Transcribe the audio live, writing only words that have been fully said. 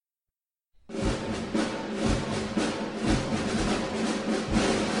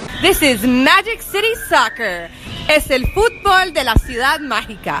This is Magic City Soccer. Es el fútbol de la ciudad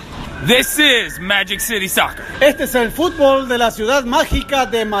mágica. This is Magic City Soccer. Este es el fútbol de la ciudad mágica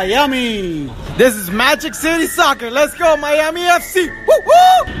de Miami. This is Magic City Soccer. Let's go, Miami FC.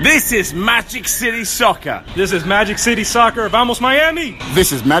 Woo-hoo! This is Magic City Soccer. This is Magic City Soccer. Vamos, Miami.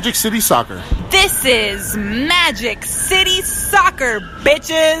 This is Magic City Soccer. This is Magic City Soccer,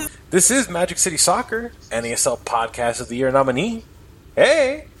 bitches. This is Magic City Soccer, NASL Podcast of the Year nominee.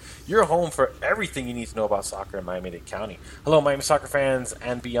 Hey, your home for everything you need to know about soccer in Miami-Dade County. Hello, Miami soccer fans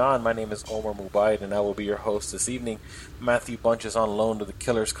and beyond. My name is Omar Mubaid, and I will be your host this evening. Matthew Bunch is on loan to the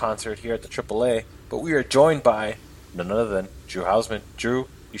Killers concert here at the AAA, but we are joined by none other than Drew Hausman. Drew,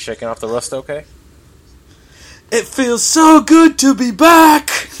 you shaking off the rust okay? It feels so good to be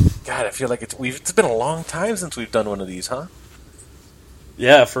back. God, I feel like it's been a long time since we've done one of these, huh?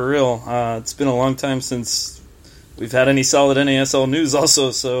 Yeah, for real. It's been a long time since we've had any solid NASL news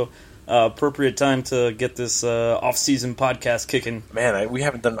also, so appropriate time to get this off-season podcast kicking. Man, we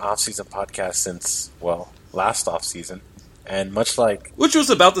haven't done an off-season podcast since, well, last off-season. And much like... Which was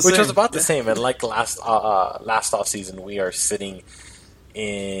about the same. And like last off-season, we are sitting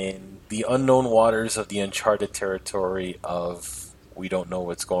in the unknown waters of the uncharted territory of we don't know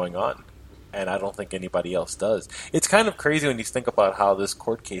what's going on. And I don't think anybody else does. It's kind of crazy when you think about how this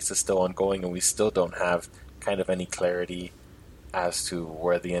court case is still ongoing and we still don't have kind of any clarity as to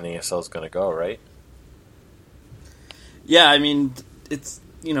where the NASL is going to go, right? Yeah, I mean, it's,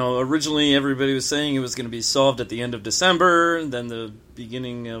 originally everybody was saying it was going to be solved at the end of December, then the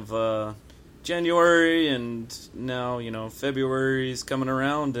beginning of January, and now, February is coming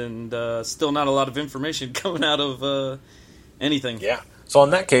around, and still not a lot of information coming out of anything. Yeah. So in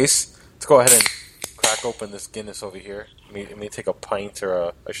that case, let's go ahead and crack open this Guinness over here. Let me take a pint,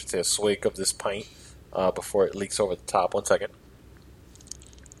 or I should say a swig of this pint before it leaks over the top. 1 second.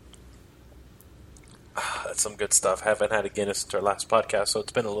 That's some good stuff. Haven't had a Guinness since our last podcast, so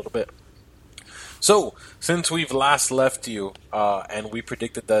it's been a little bit. So, since we've last left you, and we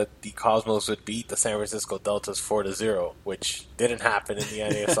predicted that the Cosmos would beat the San Francisco Deltas 4-0, which didn't happen in the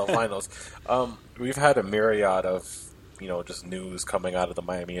NASL finals, we've had a myriad of just news coming out of the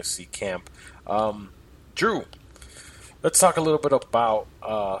Miami FC camp. Drew, let's talk a little bit about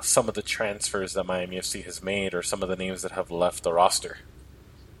some of the transfers that Miami FC has made, or some of the names that have left the roster.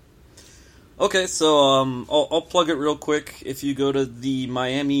 Okay, so I'll plug it real quick. If you go to the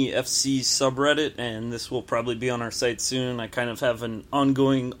Miami FC subreddit, and this will probably be on our site soon, I kind of have an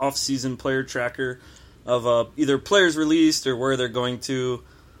ongoing off-season player tracker of either players released or where they're going to.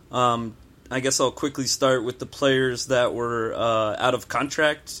 I guess I'll quickly start with the players that were out of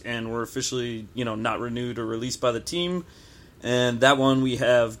contract and were officially, not renewed or released by the team. And that one we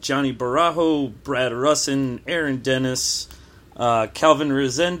have Johnny Barajo, Brad Russin, Aaron Dennis, Calvin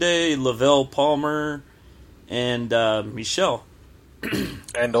Rezende, Lavelle Palmer, and Michelle.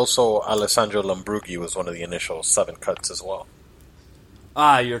 And also Alessandro Lambrughi was one of the initial 7 cuts as well.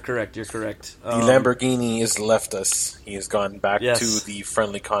 You're correct. The Lamborghini has left us. He has gone back to the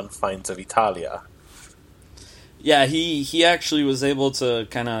friendly confines of Italia. Yeah, he actually was able to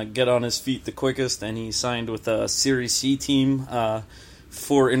kind of get on his feet the quickest, and he signed with a Series C team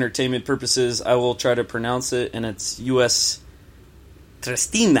for entertainment purposes. I will try to pronounce it, and it's US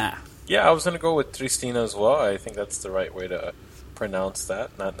Triestina. Yeah, I was going to go with Triestina as well. I think that's the right way to pronounce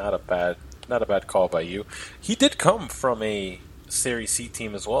that. Not a bad call by you. He did come from a Series C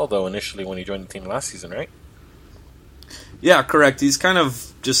team as well, though, initially when he joined the team last season, right? Yeah, correct. He's kind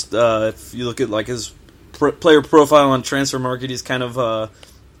of just, if you look at like his player profile on Transfer Market, he's kind of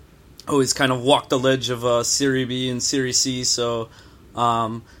always kind of walked the ledge of Serie B and Serie C. So,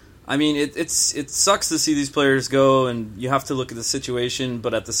 I mean, it sucks to see these players go, and you have to look at the situation.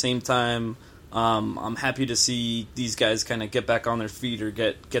 But at the same time, I'm happy to see these guys kind of get back on their feet or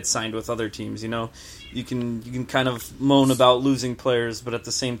get signed with other teams. You can kind of moan about losing players, but at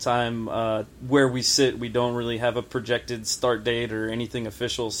the same time, where we sit, we don't really have a projected start date or anything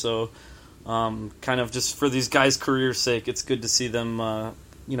official. So, kind of just for these guys' careers' sake, it's good to see them,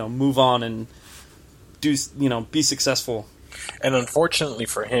 move on and be successful. And unfortunately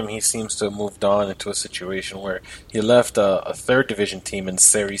for him, he seems to have moved on into a situation where he left a third division team in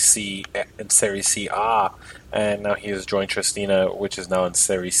Serie C and Serie C A, and now he has joined Triestina, which is now in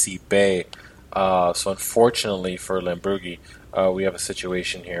Serie C B. So unfortunately for Lambrughi, we have a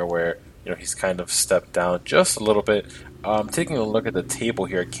situation here where he's kind of stepped down just a little bit. Taking a look at the table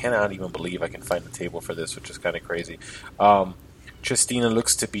here, I cannot even believe I can find the table for this, which is kind of crazy. Triestina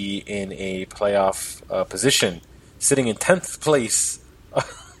looks to be in a playoff position, sitting in 10th place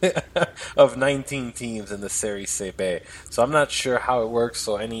of 19 teams in the Serie B. So I'm not sure how it works.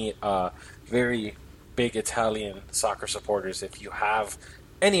 So any very big Italian soccer supporters, if you have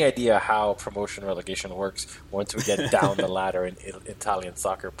any idea how promotion relegation works once we get down the ladder in Italian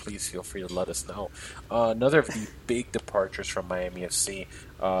soccer, please feel free to let us know. Another of the big departures from Miami FC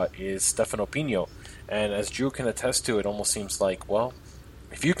is Stefano Pino. And as Drew can attest to, it almost seems like, well,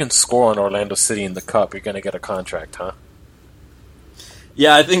 if you can score on Orlando City in the Cup, you're going to get a contract, huh?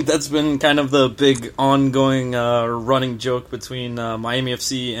 Yeah, I think that's been kind of the big ongoing running joke between Miami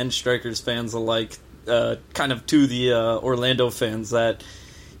FC and Strikers fans alike, kind of to the Orlando fans, that,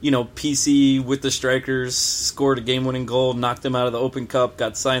 you know, PC with the Strikers scored a game-winning goal, knocked them out of the Open Cup,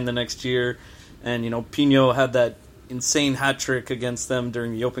 got signed the next year, and, you know, Pino had that insane hat-trick against them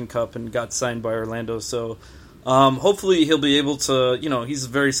during the Open Cup and got signed by Orlando. So hopefully he'll be able to, you know, he's a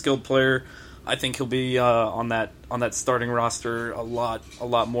very skilled player. I think he'll be on that starting roster a lot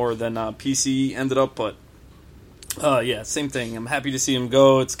more than PC ended up, but yeah, same thing. I'm happy to see him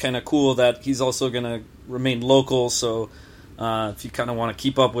go. It's kind of cool that he's also going to remain local, so if you kind of want to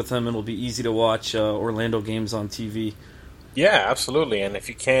keep up with him, it'll be easy to watch Orlando games on TV. Yeah, absolutely. And if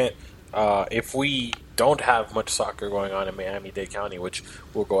you can't, if we don't have much soccer going on in Miami-Dade County, which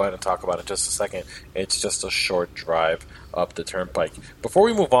we'll go ahead and talk about in just a second, it's just a short drive up the turnpike. Before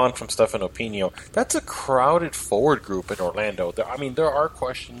we move on from Stefano Pino, that's a crowded forward group in Orlando. There are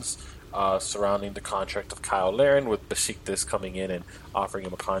questions surrounding the contract of Kyle Larin, with Besiktas coming in and offering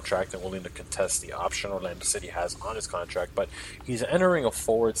him a contract and willing to contest the option Orlando City has on his contract. But he's entering a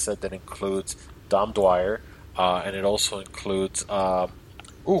forward set that includes Dom Dwyer, and it also includes...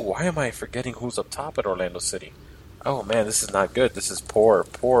 why am I forgetting who's up top at Orlando City? Oh man, this is not good. This is poor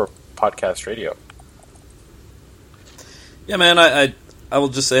podcast radio. Yeah, man, I will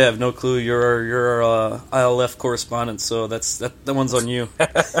just say I have no clue. You're our ILF correspondent, so that one's on you.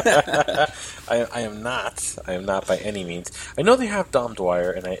 I am not. I am not by any means. I know they have Dom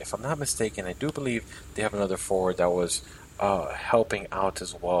Dwyer, and if I'm not mistaken, I do believe they have another forward that was helping out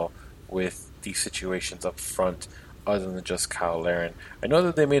as well with these situations up front, other than just Kyle Larin. I know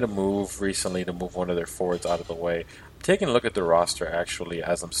that they made a move recently to move one of their forwards out of the way. I'm taking a look at the roster, actually,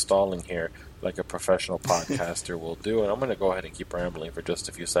 as I'm stalling here, like a professional podcaster will do, and I'm going to go ahead and keep rambling for just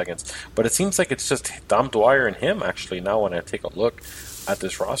a few seconds. But it seems like it's just Dom Dwyer and him, actually, now when I take a look at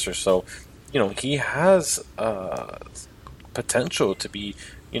this roster. So, you know, he has potential to be,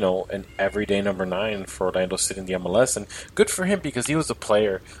 you know, an everyday number 9 for Orlando City in the MLS, and good for him, because he was a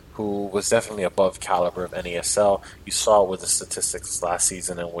player who was definitely above caliber of NASL. You saw it with the statistics last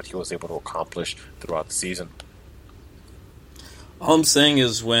season and what he was able to accomplish throughout the season. All I'm saying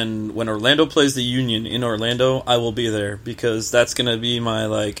is when Orlando plays the Union in Orlando, I will be there, because that's going to be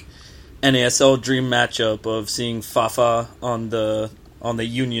my NASL dream matchup of seeing Fafa on the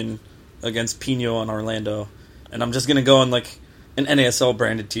Union against Pino on Orlando. And I'm just going to go on an NASL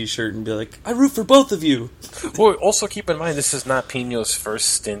branded t-shirt and be like, I root for both of you. Well, also keep in mind, this is not Pino's first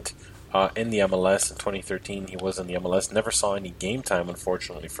stint in the MLS. In 2013, he was in the MLS. Never saw any game time,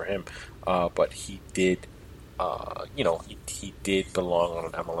 unfortunately, for him. But he did, he did belong on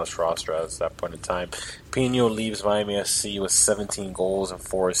an MLS roster at that point in time. Pino leaves Miami SC with 17 goals and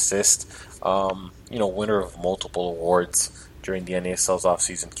 4 assists. Winner of multiple awards during the NASL's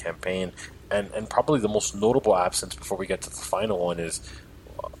offseason campaign. And probably the most notable absence before we get to the final one is,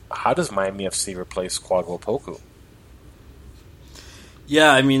 how does Miami FC replace Kwadwo Poku?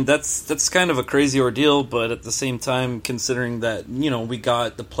 Yeah, I mean, that's kind of a crazy ordeal, but at the same time, considering that, we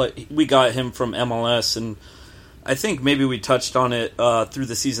got him from MLS, and I think maybe we touched on it through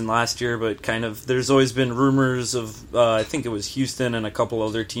the season last year, but kind of there's always been rumors of I think it was Houston and a couple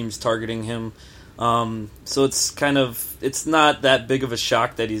other teams targeting him. So it's not that big of a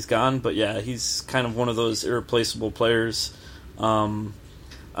shock that he's gone, but yeah, he's kind of one of those irreplaceable players. I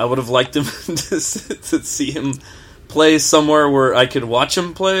would have liked him to see him play somewhere where I could watch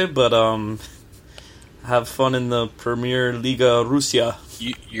him play, but have fun in the Premier Liga Russia.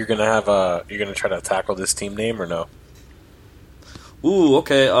 You're gonna try to tackle this team name or no? Ooh,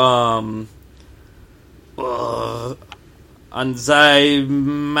 okay. Anzai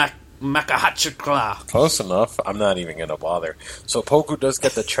Makahachikla. Close enough. I'm not even going to bother. So Poku does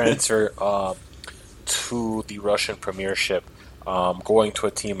get the transfer to the Russian Premiership, going to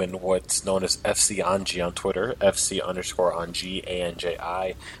a team in what's known as FC Anji on Twitter, FC_Anji,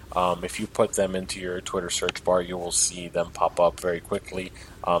 ANJI. If you put them into your Twitter search bar, you will see them pop up very quickly.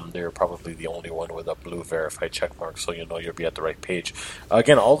 They're probably the only one with a blue verified checkmark, so you know you'll be at the right page.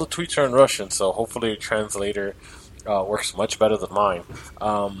 Again, all the tweets are in Russian, so hopefully your translator works much better than mine.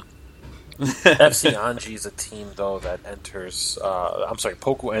 FC Anji is a team, though, that enters...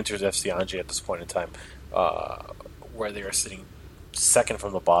 Poku enters FC Anji at this point in time, where they are sitting second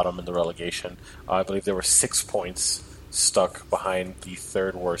from the bottom in the relegation. I believe there were 6 points stuck behind the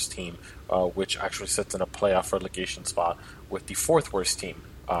third worst team, which actually sits in a playoff relegation spot with the fourth worst team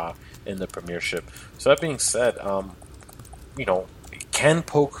in the Premiership. So that being said, can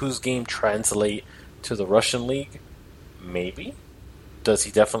Poku's game translate to the Russian league? Maybe. Does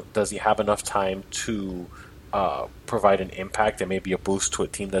he have enough time to provide an impact and maybe a boost to a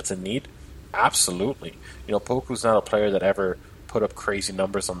team that's in need? Absolutely. Poku's not a player that ever put up crazy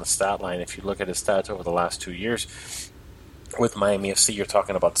numbers on the stat line. If you look at his stats over the last 2 years, with Miami FC, you're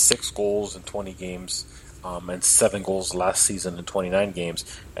talking about 6 goals in 20 games, and 7 goals last season in 29 games,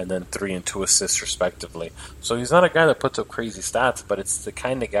 and then 3 and 2 assists respectively. So he's not a guy that puts up crazy stats, but it's the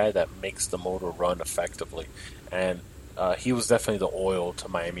kind of guy that makes the motor run effectively. And he was definitely the oil to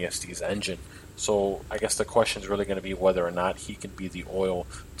Miami FC's engine. So I guess the question is really going to be whether or not he can be the oil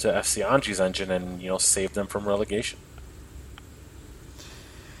to FC Anji's engine and save them from relegation.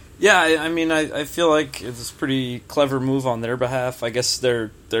 Yeah, I feel like it's a pretty clever move on their behalf. I guess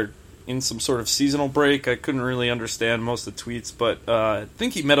they're in some sort of seasonal break. I couldn't really understand most of the tweets, but I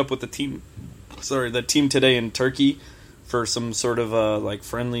think he met up with the team today in Turkey for some sort of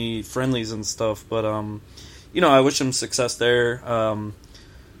friendlies and stuff. But I wish him success there. I'm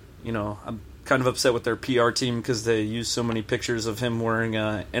kind of upset with their PR team because they use so many pictures of him wearing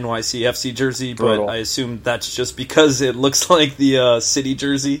a NYCFC jersey, but I assume that's just because it looks like the city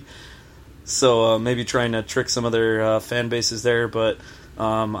jersey. So maybe trying to trick some of their fan bases there, but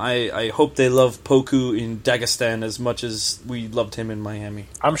I hope they love Poku in Dagestan as much as we loved him in Miami.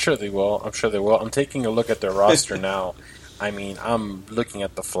 I'm sure they will. I'm taking a look at their roster now. I'm looking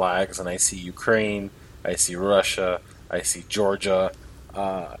at the flags and I see Ukraine, I see Russia, I see Georgia,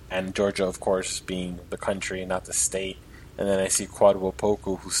 and Georgia, of course, being the country, not the state. And then I see Kwadwo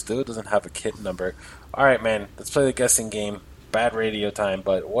Poku, who still doesn't have a kit number. All right, man, let's play the guessing game. Bad radio time,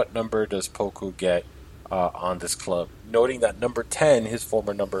 but what number does Poku get on this club? Noting that number 10, his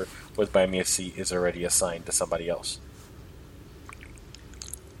former number with Miami FC, is already assigned to somebody else.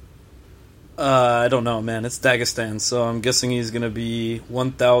 I don't know, man. It's Dagestan, so I'm guessing he's going to be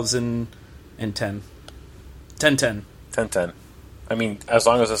 1,010. 1010. 1010. As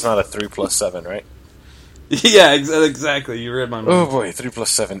long as it's not a 3 plus 7, right? Yeah, exactly. You read my mind. Oh boy, 3 plus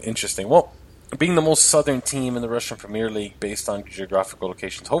 7. Interesting. Well, being the most southern team in the Russian Premier League based on geographical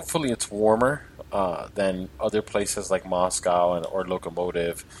locations, hopefully it's warmer than other places like Moscow or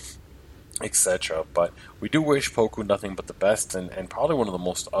Lokomotiv, etc. But we do wish Poku nothing but the best, and probably one of the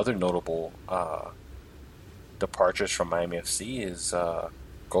most other notable departures from Miami FC is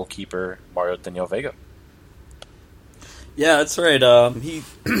goalkeeper Mario Daniel Vega. Yeah, that's right.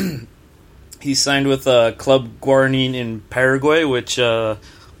 He signed with Club Guaraní in Paraguay, which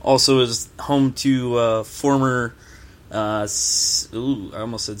also is home to former I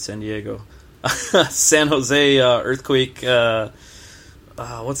almost said San Diego. San Jose Earthquake,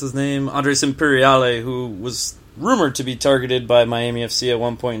 what's his name? Andres Imperiale, who was rumored to be targeted by Miami FC at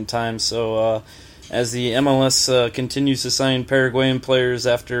one point in time. So as the MLS continues to sign Paraguayan players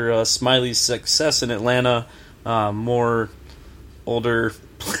after Smiley's success in Atlanta, more older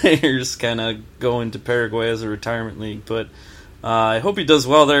players kind of go into Paraguay as a retirement league. But I hope he does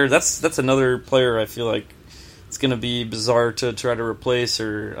well there. That's another player I feel like it's going to be bizarre to try to replace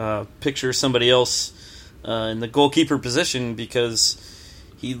or picture somebody else in the goalkeeper position, because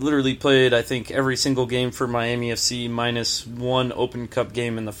he literally played, I think, every single game for Miami FC minus one Open Cup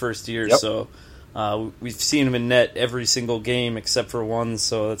game in the first year. Yep. So we've seen him in net every single game except for one,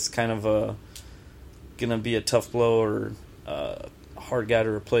 so that's kind of going to be a tough blow or a hard guy to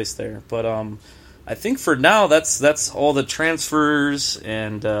replace there. But I think for now that's all the transfers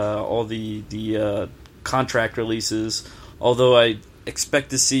and all the contract releases, although I expect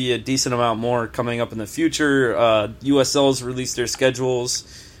to see a decent amount more coming up in the future. USL's released their schedules,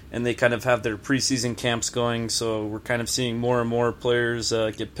 and they kind of have their preseason camps going, so we're kind of seeing more and more players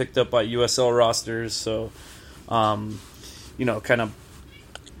get picked up by USL rosters, so kind of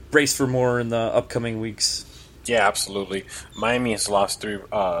brace for more in the upcoming weeks. Yeah, absolutely. Miami has lost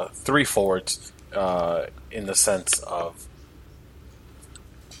three forwards in the sense of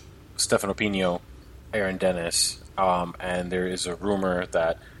Stefano Pino, Aaron Dennis, and there is a rumor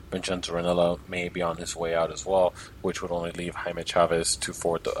that Vincenzo Ranella may be on his way out as well, which would only leave Jaime Chavez to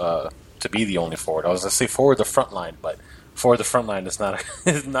be the only forward. I was going to say forward the front line, but forward the front line is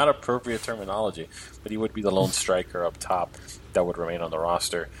not appropriate terminology, but he would be the lone striker up top that would remain on the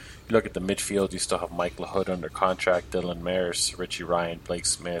roster. You look at the midfield, you still have Mike LaHood under contract, Dylan Mears, Richie Ryan, Blake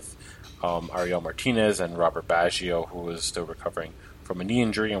Smith, Ariel Martinez and Robert Baggio, who is still recovering from a knee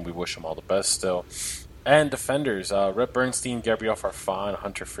injury, and we wish him all the best still. And defenders, Rhett Bernstein, Gabriel Farfan,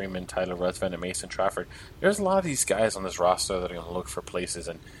 Hunter Freeman, Tyler Ruthven, and Mason Trafford. There's a lot of these guys on this roster that are going to look for places.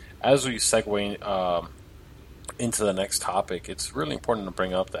 And as we segue into the next topic, it's really important to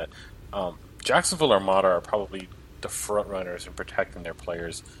bring up that Jacksonville Armada are probably the front runners in protecting their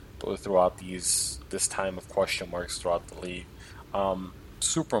players throughout this time of question marks throughout the league.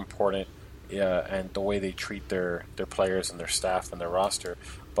 Super important, and the way they treat their players and their staff and their roster.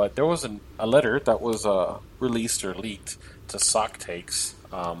 But there was a letter that was released or leaked to Sock Takes,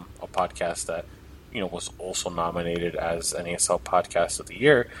 a podcast that was also nominated as NASL Podcast of the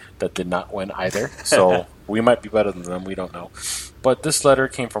Year that did not win either. So we might be better than them. We don't know. But this letter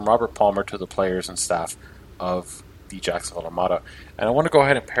came from Robert Palmer to the players and staff of the Jacksonville Armada. And I want to go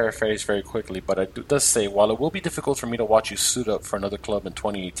ahead and paraphrase very quickly, but it does say, while it will be difficult for me to watch you suit up for another club in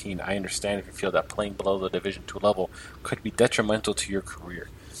 2018, I understand if you feel that playing below the Division II level could be detrimental to your career.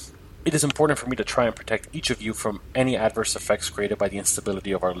 It is important for me to try and protect each of you from any adverse effects created by the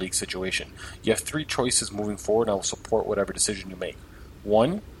instability of our league situation. You have 3 choices moving forward, and I will support whatever decision you make.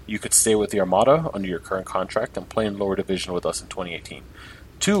 1, you could stay with the Armada under your current contract and play in lower division with us in 2018.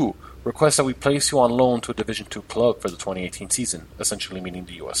 2, request that we place you on loan to a Division II club for the 2018 season, essentially meaning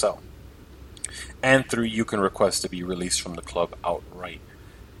the USL. And 3, you can request to be released from the club outright.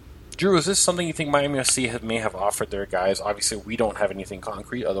 Drew, is this something you think Miami FC may have offered their guys? Obviously, we don't have anything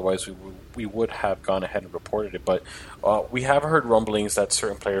concrete. Otherwise, we would have gone ahead and reported it. But we have heard rumblings that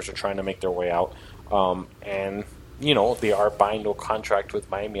certain players are trying to make their way out. And, they are buying no contract with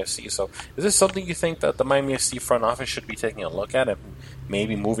Miami FC. So is this something you think that the Miami FC front office should be taking a look at and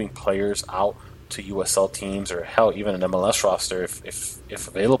maybe moving players out to USL teams or, hell, even an MLS roster if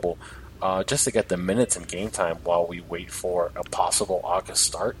available, just to get the minutes and game time while we wait for a possible August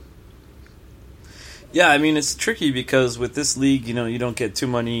start? Yeah, I mean, it's tricky because with this league, you don't get too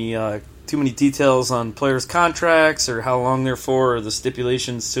many details on players' contracts or how long they're for or the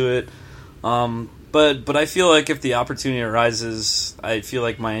stipulations to it. But I feel like if the opportunity arises, I feel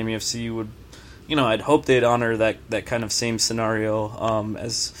like Miami FC would, I'd hope they'd honor that kind of same scenario.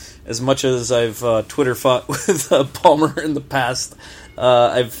 As much as I've Twitter fought with Palmer in the past,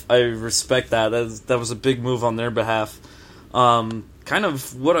 I respect that. That was a big move on their behalf. Kind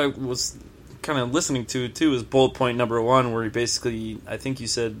of what I was kind of listening to too is bullet point number 1, where he basically, I think you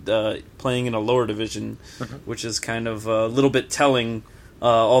said, playing in a lower division, which is kind of a little bit telling.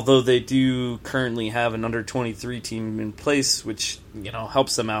 Although they do currently have an under 23 team in place, which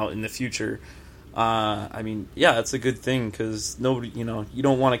helps them out in the future. I mean, yeah, it's a good thing because nobody, you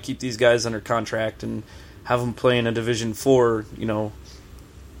don't want to keep these guys under contract and have them play in a Division 4.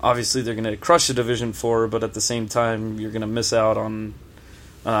 Obviously they're going to crush a Division 4, but at the same time you're going to miss out on.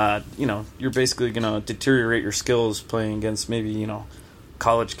 You're basically going to deteriorate your skills playing against maybe,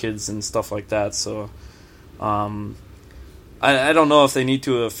 college kids and stuff like that. So, I don't know if they need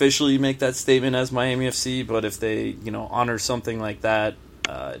to officially make that statement as Miami FC, but if they, honor something like that,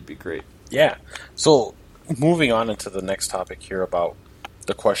 it'd be great. Yeah. So, moving on into the next topic here about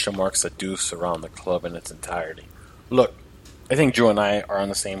the question marks that do surround the club in its entirety. Look, I think Drew and I are on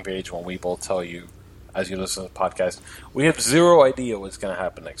the same page when we both tell you, as you listen to the podcast, we have zero idea what's going to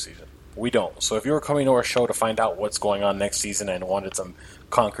happen next season. We don't. So if you were coming to our show to find out what's going on next season and wanted some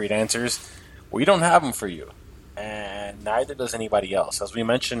concrete answers, we don't have them for you. And neither does anybody else. As we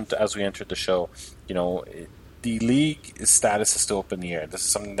mentioned as we entered the show, the league status is still up in the air. This is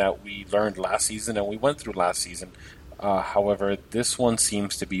something that we learned last season and we went through last season. However, this one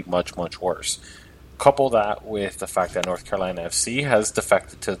seems to be much, much worse. Couple that with the fact that North Carolina FC has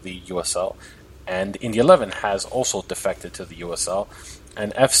defected to the USL, and Indy 11 has also defected to the USL,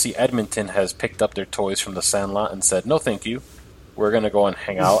 and FC Edmonton has picked up their toys from the Sandlot and said, no thank you, we're going to go and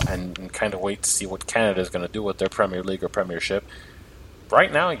hang out and kind of wait to see what Canada is going to do with their Premier League or Premiership.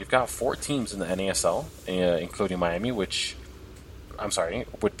 Right now, you've got 4 teams in the NASL, including Miami, would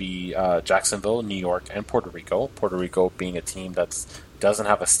be Jacksonville, New York, and Puerto Rico. Puerto Rico being a team that doesn't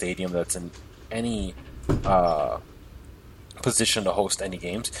have a stadium that's in any position to host any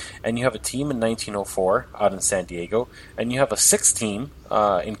games. And you have a team in 1904 out in San Diego, and you have a 6th team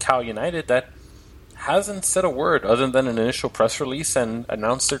in Cal United that hasn't said a word other than an initial press release and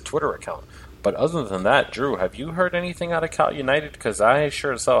announced their Twitter account. But other than that, Drew, have you heard anything out of Cal United? Because I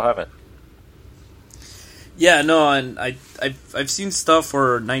sure as hell haven't. Yeah, no, and I've seen stuff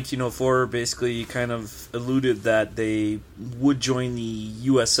where 1904 basically kind of alluded that they would join the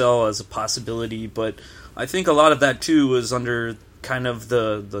USL as a possibility, but I think a lot of that too was under kind of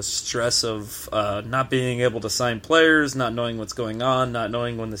the stress of not being able to sign players, not knowing what's going on, not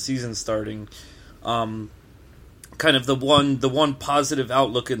knowing when the season's starting. Kind of the one positive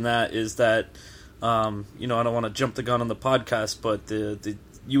outlook in that is that I don't want to jump the gun on the podcast, but the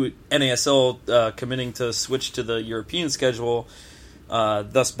NASL committing to switch to the European schedule,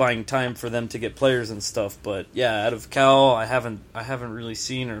 thus buying time for them to get players and stuff. But yeah, out of Cal, I haven't really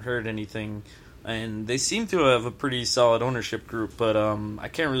seen or heard anything, and they seem to have a pretty solid ownership group. But I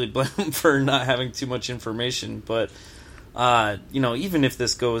can't really blame them for not having too much information. But even if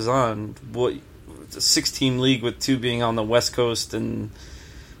this goes on, it's a 6-team league with 2 being on the West Coast and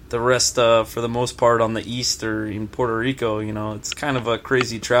the rest, for the most part, on the East or in Puerto Rico. It's kind of a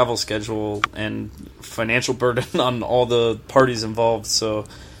crazy travel schedule and financial burden on all the parties involved. So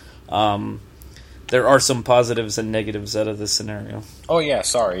there are some positives and negatives out of this scenario. Oh, yeah,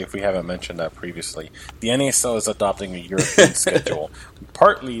 sorry if we haven't mentioned that previously. The NASL is adopting a European schedule.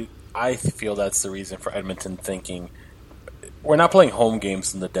 Partly, I feel that's the reason for Edmonton thinking, we're not playing home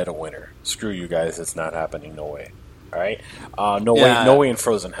games in the dead of winter. Screw you guys, it's not happening, no way. All right, no way in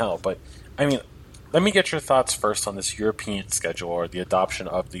frozen hell. But I mean, let me get your thoughts first on this European schedule or the adoption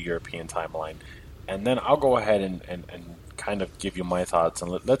of the European timeline, and then I'll go ahead and kind of give you my thoughts, and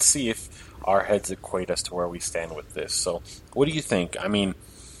let's see if our heads equate as to where we stand with this. So, what do you think? I mean,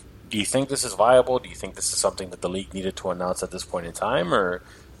 do you think this is viable? Do you think this is something that the league needed to announce at this point in time, or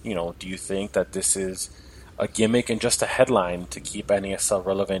do you think that this is a gimmick and just a headline to keep NASL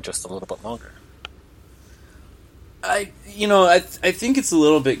relevant just a little bit longer? I think it's a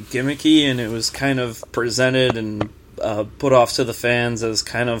little bit gimmicky, and it was kind of presented and put off to the fans as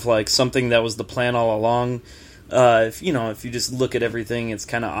kind of like something that was the plan all along. If you just look at everything, it's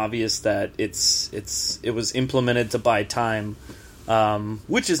kind of obvious that it was implemented to buy time,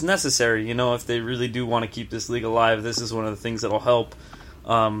 which is necessary. If they really do want to keep this league alive, this is one of the things that'll help.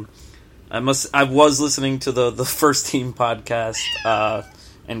 I was listening to the First Team podcast,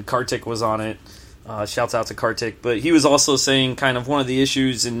 and Kartik was on it. Shouts out to Kartik, but he was also saying kind of one of the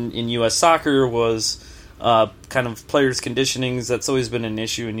issues in U.S. soccer was kind of players' conditionings. That's always been an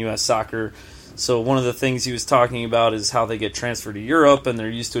issue in U.S. soccer. So one of the things he was talking about is how they get transferred to Europe, and they're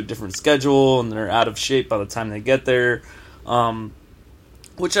used to a different schedule, and they're out of shape by the time they get there,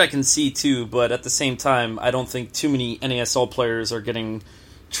 which I can see too. But at the same time, I don't think too many NASL players are getting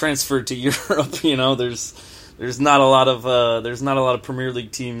transferred to Europe. There's not a lot of Premier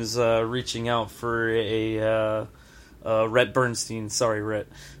League teams reaching out for a Rhett Bernstein. Sorry, Rhett.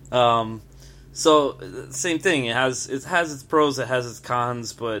 So same thing. It has its pros, it has its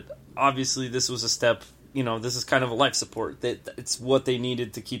cons, but obviously this was a step. This is kind of a life support. It's what they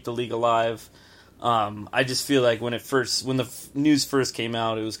needed to keep the league alive. I just feel like when the news first came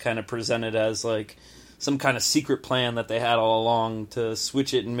out, it was kind of presented as like some kind of secret plan that they had all along to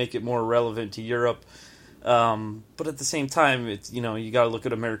switch it and make it more relevant to Europe. But at the same time, it's you got to look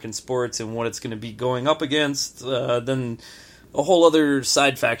at American sports and what it's going to be going up against. Then a whole other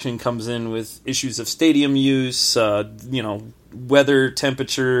side faction comes in with issues of stadium use, weather,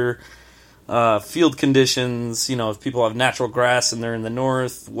 temperature, field conditions. If people have natural grass and they're in the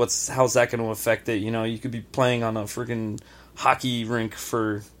north, how's that going to affect it? You could be playing on a freaking hockey rink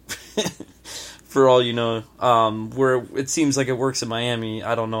for for all you know. Where it seems like it works in Miami,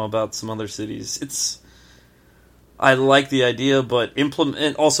 I don't know about some other cities. I like the idea, but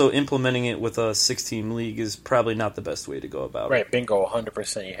implementing it with a 6-team league is probably not the best way to go about it. Right, bingo,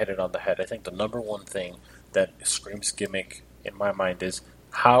 100%. You hit it on the head. I think the number one thing that screams gimmick in my mind is,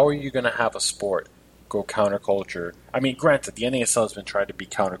 how are you going to have a sport go counterculture? I mean, granted, the NASL has been trying to be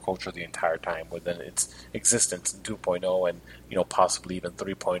counterculture the entire time within its existence in 2.0 and possibly even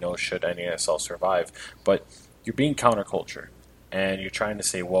 3.0 should NASL survive. But you're being counterculture, and you're trying to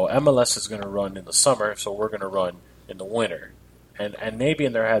say, well, MLS is going to run in the summer, so we're going to run in the winter. And maybe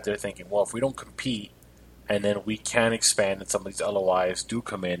in their head they're thinking, well, if we don't compete and then we can expand and some of these LOIs do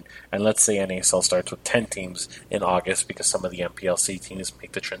come in, and let's say NASL starts with 10 teams in August because some of the MPLC teams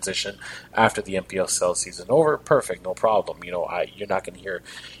make the transition after the MPLC season over, perfect, no problem. You're not going to hear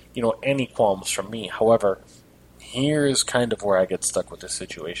any qualms from me. However, here's kind of where I get stuck with this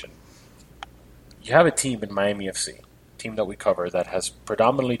situation. You have a team in Miami FC, team that we cover, that has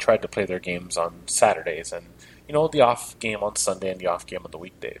predominantly tried to play their games on Saturdays and the off game on Sunday and the off game on the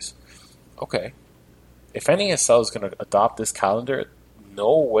weekdays. Okay. If NASL is going to adopt this calendar,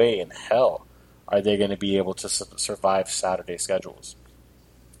 no way in hell are they going to be able to survive Saturday schedules.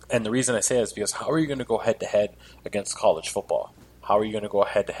 And the reason I say that is because how are you going to go head-to-head against college football? How are you going to go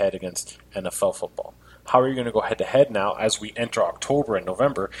head-to-head against NFL football? How are you going to go head-to-head now as we enter October and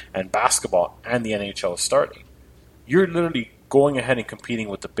November and basketball and the NHL is starting? You're literally going ahead and competing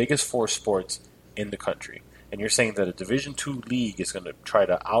with the biggest 4 sports in the country. And you're saying that a Division II league is going to try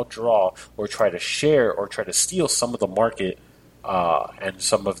to outdraw or try to share or try to steal some of the market and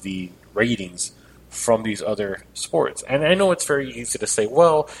some of the ratings from these other sports. And I know it's very easy to say,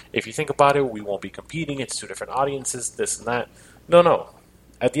 well, if you think about it, we won't be competing. It's 2 different audiences, this and that. No.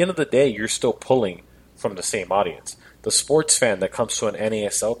 At the end of the day, you're still pulling from the same audience. The sports fan that comes to an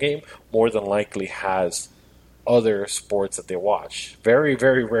NASL game more than likely has other sports that they watch. Very,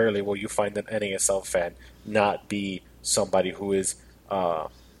 very rarely will you find an NASL fan not be somebody who is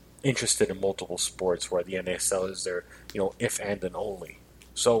interested in multiple sports, where the NASL is their, if and only.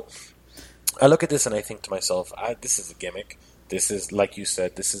 So I look at this and I think to myself, this is a gimmick. This is, like you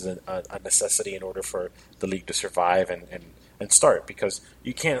said, this is a necessity in order for the league to survive and start, because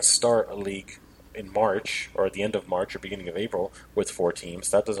you can't start a league in March or at the end of March or beginning of April with 4 teams.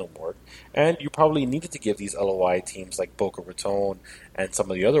 That doesn't work. And you probably needed to give these LOI teams like Boca Raton and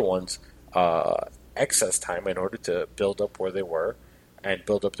some of the other ones excess time in order to build up where they were and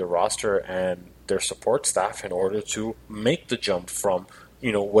build up their roster and their support staff in order to make the jump from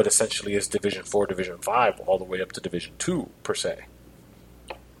what essentially is Division 4, Division 5 all the way up to Division 2 per se.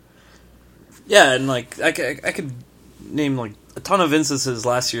 Yeah, and I could name a ton of instances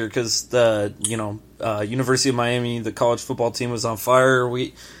last year, because the University of Miami, the college football team, was on fire.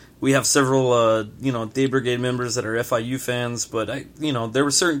 We have several Day Brigade members that are FIU fans, but there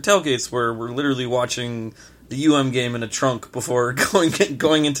were certain tailgates where we're literally watching the UM game in a trunk before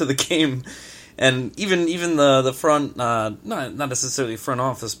going into the game. And even the front, not necessarily front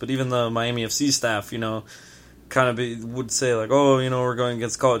office, but even the Miami FC staff, would say we're going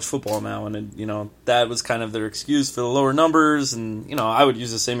against college football now, and that was kind of their excuse for the lower numbers. And I would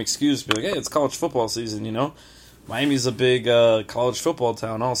use the same excuse, be like, hey, it's college football season. Miami's a big college football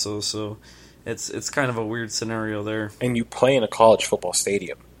town also, so it's kind of a weird scenario there. And you play in a college football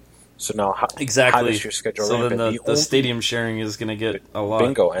stadium. So now, how does your schedule so ramp? Then the stadium sharing is going to get a lot.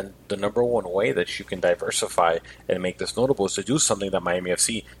 Bingo. And the number one way that you can diversify and make this notable is to do something that Miami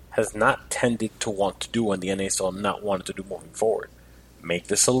FC has not tended to want to do, and the NASL not wanted to do moving forward. Make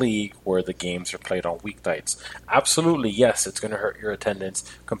this a league where the games are played on weeknights. Absolutely, yes, it's going to hurt your attendance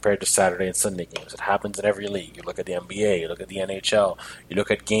compared to Saturday and Sunday games. It happens in every league. You look at the NBA, you look at the NHL, you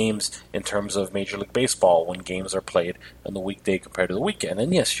look at games in terms of Major League Baseball when games are played on the weekday compared to the weekend.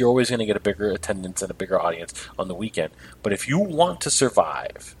 And yes, you're always going to get a bigger attendance and a bigger audience on the weekend. But if you want to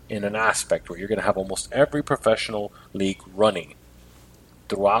survive in an aspect where you're going to have almost every professional league running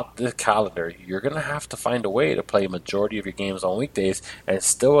throughout the calendar, you're going to have to find a way to play a majority of your games on weekdays and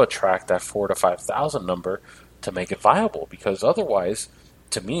still attract that 4,000 to 5,000 number to make it viable. Because otherwise,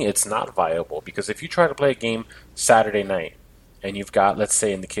 to me, it's not viable. Because if you try to play a game Saturday night and you've got, let's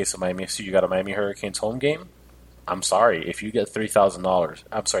say in the case of Miami FC, you got a Miami Hurricanes home game, I'm sorry, if you get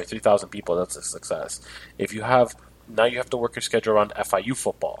 $3,000 people, that's a success. Now you have to work your schedule around FIU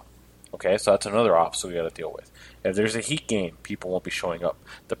football. Okay, so that's another obstacle we got to deal with. If there's a Heat game, people won't be showing up.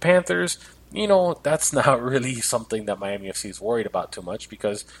 The Panthers, that's not really something that Miami FC is worried about too much,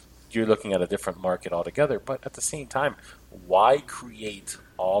 because you're looking at a different market altogether. But at the same time, why create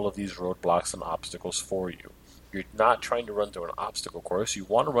all of these roadblocks and obstacles for you? You're not trying to run through an obstacle course. You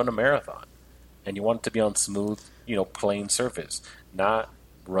want to run a marathon, and you want it to be on smooth, plain surface, not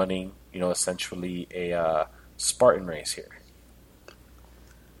running, essentially a Spartan race here.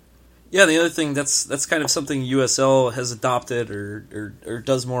 Yeah, the other thing that's kind of something USL has adopted or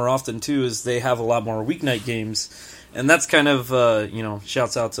does more often too, is they have a lot more weeknight games, and that's kind of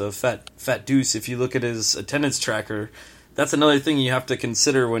shouts out to Fat Deuce. If you look at his attendance tracker, that's another thing you have to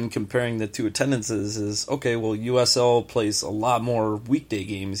consider when comparing the two attendances. Is okay, well, USL plays a lot more weekday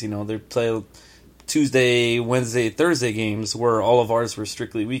games. They play Tuesday, Wednesday, Thursday games, where all of ours were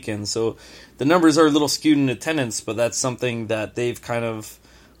strictly weekends. So the numbers are a little skewed in attendance, but that's something that they've kind of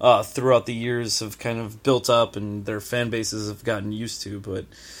throughout the years have kind of built up, and their fan bases have gotten used to. But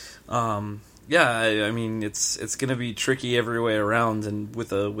I mean, it's going to be tricky every way around, and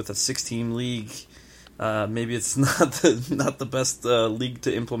with a 6-team league, maybe it's not the best league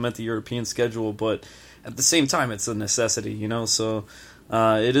to implement the European schedule, but at the same time, it's a necessity, So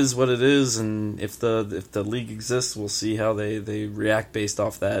it is what it is, and if the league exists, we'll see how they react based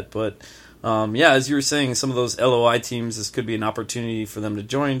off that. But as you were saying, some of those LOI teams, this could be an opportunity for them to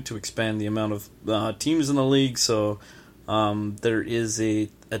join, to expand the amount of teams in the league. So there is a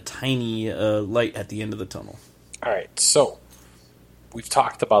tiny light at the end of the tunnel. All right, so we've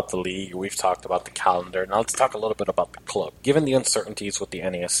talked about the league, we've talked about the calendar. Now let's talk a little bit about the club. Given the uncertainties with the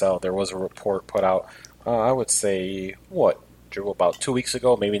NASL, there was a report put out, I would say, Drew, about 2 weeks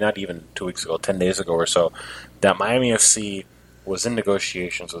ago, maybe not even 2 weeks ago, 10 days ago or so, that Miami FC was in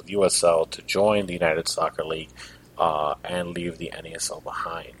negotiations with USL to join the United Soccer League and leave the NASL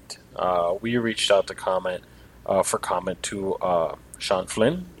behind. We reached out to comment to Sean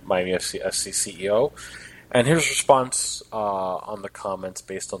Flynn, Miami SC CEO, and his response on the comments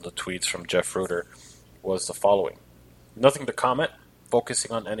based on the tweets from Jeff Ruder was the following. Nothing to comment,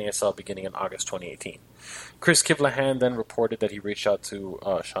 focusing on NASL beginning in August 2018. Chris Kivlahan then reported that he reached out to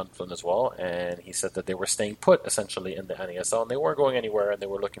Sean Flynn as well, and he said that they were staying put, essentially, in the NASL, and they weren't going anywhere, and they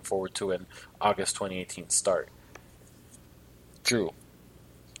were looking forward to an August 2018 start. Drew,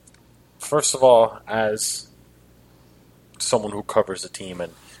 first of all, as someone who covers the team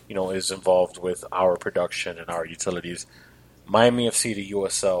and is involved with our production and our utilities, Miami FC to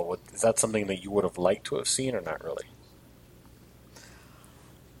USL, is that something that you would have liked to have seen or not really?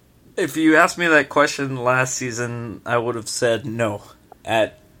 If you asked me that question last season, I would have said no.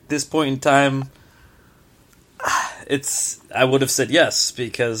 At this point in time, I would have said yes,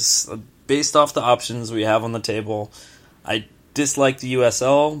 because based off the options we have on the table, I dislike the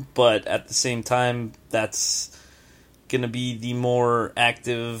USL, but at the same time, that's going to be the more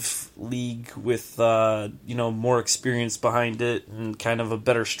active league with more experience behind it and kind of a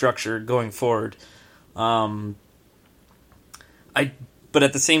better structure going forward. But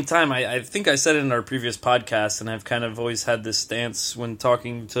at the same time, I think I said it in our previous podcast, and I've kind of always had this stance when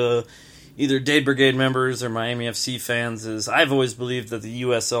talking to either Dade Brigade members or Miami FC fans, is I've always believed that the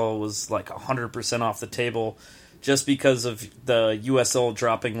USL was like 100% off the table, just because of the USL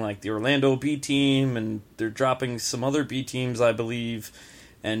dropping like the Orlando B team, and they're dropping some other B teams, I believe,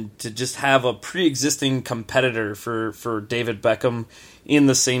 and to just have a pre-existing competitor for David Beckham in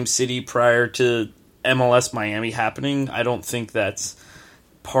the same city prior to MLS Miami happening, I don't think that's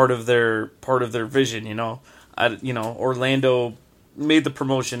part of their vision. Orlando made the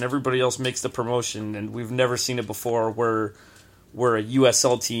promotion, everybody else makes the promotion, and we've never seen it before where a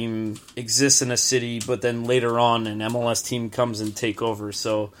USL team exists in a city, but then later on an MLS team comes and take over.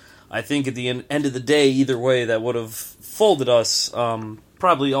 So I think at the end of the day, either way, that would have folded us.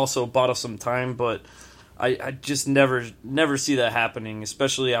 Probably also bought us some time, but I just never see that happening,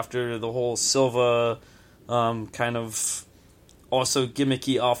 especially after the whole Silva kind of also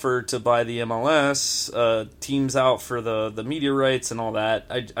gimmicky offer to buy the MLS, teams out for the media rights and all that.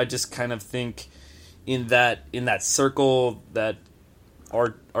 I just kind of think in that circle that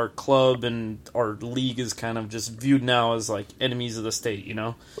our club and our league is kind of just viewed now as like enemies of the state,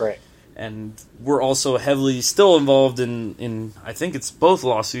 Right. And we're also heavily still involved in I think it's both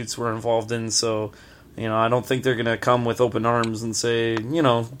lawsuits we're involved in, so I don't think they're going to come with open arms and say,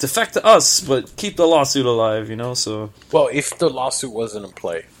 defect to us, but keep the lawsuit alive, so. Well, if the lawsuit wasn't in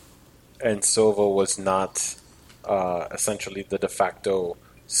play and Silva was not essentially the de facto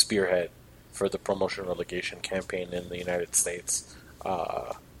spearhead for the promotion relegation campaign in the United States,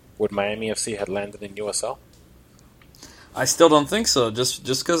 would Miami FC have landed in USL? I still don't think so, just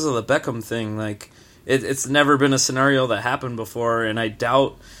because of the Beckham thing. Like, it's never been a scenario that happened before, and I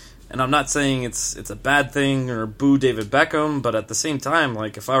doubt... And I'm not saying it's a bad thing or boo David Beckham, but at the same time,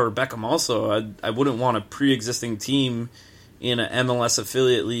 like if I were Beckham also, I wouldn't want a pre-existing team in an MLS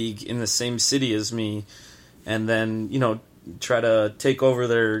affiliate league in the same city as me, and then try to take over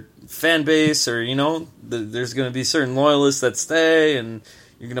their fan base, or there's going to be certain loyalists that stay, and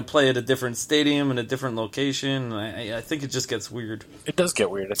you're going to play at a different stadium in a different location. I think it just gets weird. It does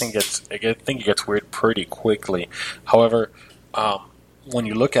get weird. I think it gets weird pretty quickly. However, when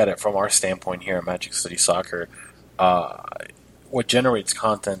you look at it from our standpoint here at Magic City Soccer, what generates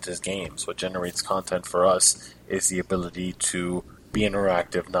content is games. What generates content for us is the ability to be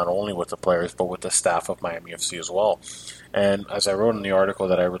interactive not only with the players but with the staff of Miami FC as well. And as I wrote in the article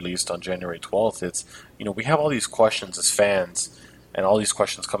that I released on January 12th, it's, we have all these questions as fans and all these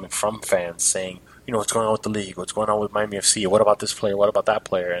questions coming from fans saying, what's going on with the league? What's going on with Miami FC? What about this player? What about that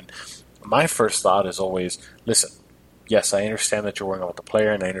player? And my first thought is always, listen, yes, I understand that you're worrying about the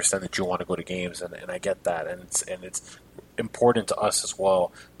player, and I understand that you want to go to games, and I get that, and it's important to us as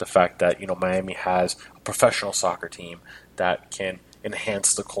well, the fact that Miami has a professional soccer team that can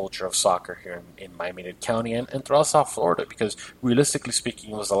enhance the culture of soccer here in Miami-Dade County and throughout South Florida, because realistically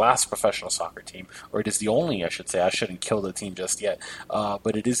speaking, it was the last professional soccer team, or it is the only, I should say. I shouldn't kill the team just yet,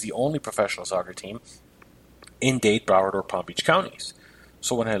 but it is the only professional soccer team in Dade, Broward, or Palm Beach counties.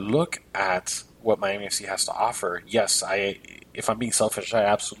 So when I look at what Miami FC has to offer, yes, if I'm being selfish, I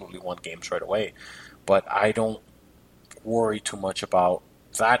absolutely want games right away. But I don't worry too much about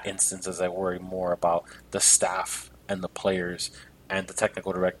that instance as I worry more about the staff and the players and the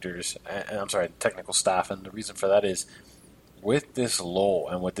technical directors, technical staff. And the reason for that is, with this lull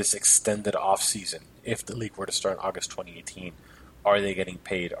and with this extended off season, if the league were to start in August 2018, are they getting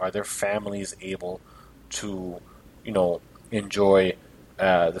paid? Are their families able to, enjoy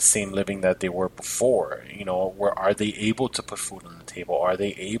the same living that they were before? Where are they able to put food on the table? Are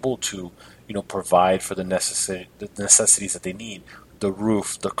they able to, provide for the necessities that they need? The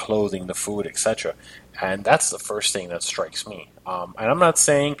roof, the clothing, the food, etc. And that's the first thing that strikes me. And I'm not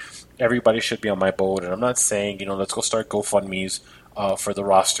saying everybody should be on my boat, and I'm not saying, let's go start GoFundMes for the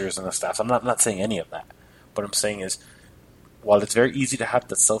rosters and the staffs. I'm not saying any of that. What I'm saying is, while it's very easy to have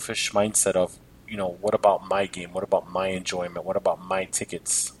the selfish mindset of, what about my game? What about my enjoyment? What about my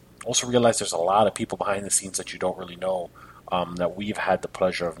tickets? Also realize there's a lot of people behind the scenes that you don't really know, that we've had the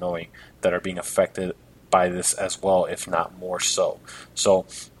pleasure of knowing, that are being affected by this as well, if not more so. So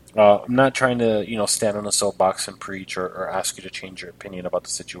I'm not trying to, stand on a soapbox and preach or ask you to change your opinion about the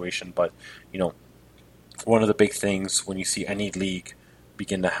situation, but, one of the big things when you see any league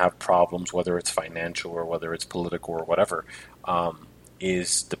begin to have problems, whether it's financial or whether it's political or whatever,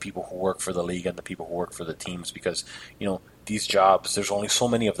 is the people who work for the league and the people who work for the teams, because, these jobs, there's only so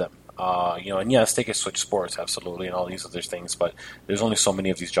many of them. And yes, they can switch sports, absolutely, and all these other things, but there's only so many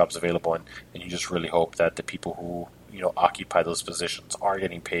of these jobs available, and you just really hope that the people who, occupy those positions are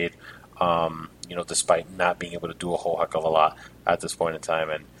getting paid, despite not being able to do a whole heck of a lot at this point in time,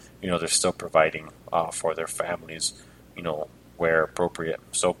 and, they're still providing for their families, where appropriate.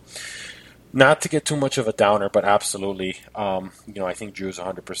 So, not to get too much of a downer, but absolutely, I think Drew's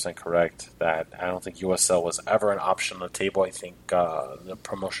 100% correct that I don't think USL was ever an option on the table. I think the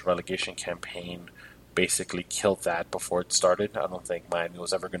promotion relegation campaign basically killed that before it started. I don't think Miami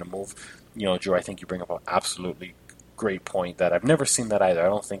was ever going to move. Drew, I think you bring up an absolutely great point that I've never seen that either. I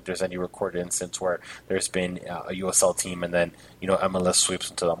don't think there's any recorded instance where there's been a USL team and then, MLS sweeps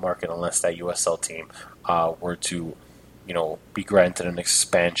into the market unless that USL team were to, be granted an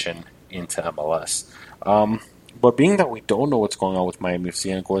expansion into MLS. But being that we don't know what's going on with Miami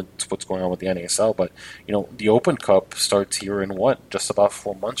FC and what's going on with the NASL, but, the Open Cup starts here in just about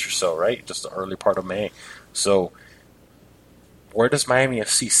 4 months or so, right? Just the early part of May. So where does Miami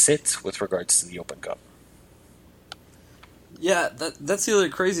FC sit with regards to the Open Cup? Yeah, that's the other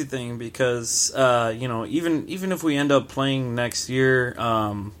crazy thing, because even if we end up playing next year,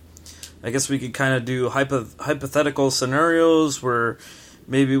 I guess we could kind of do hypothetical scenarios where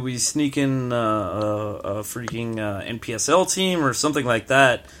maybe we sneak in a freaking NPSL team or something like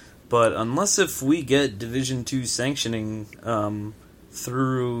that. But unless if we get Division II sanctioning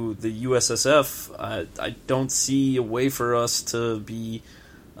through the USSF, I don't see a way for us to be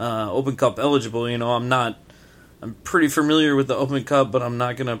Open Cup eligible. I'm pretty familiar with the Open Cup, but I'm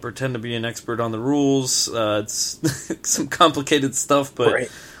not going to pretend to be an expert on the rules. It's some complicated stuff, but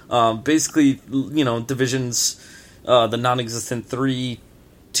right. Basically, divisions, the non-existent 3,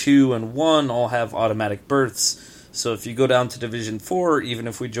 2, and 1 all have automatic berths. So if you go down to Division 4, even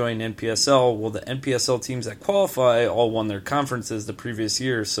if we join NPSL, well, the NPSL teams that qualify all won their conferences the previous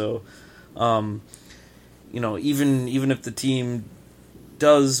year. So, even if the team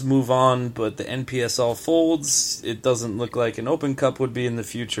does move on, but the NPSL folds, it doesn't look like an Open Cup would be in the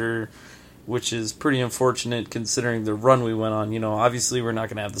future, which is pretty unfortunate considering the run we went on. Obviously we're not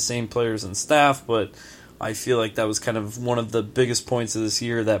going to have the same players and staff, but I feel like that was kind of one of the biggest points of this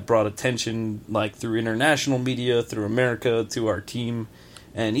year that brought attention, like through international media, through America, to our team.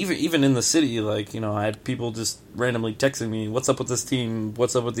 And even in the city, I had people just randomly texting me, what's up with this team?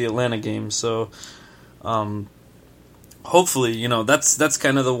 What's up with the Atlanta game? So, hopefully, that's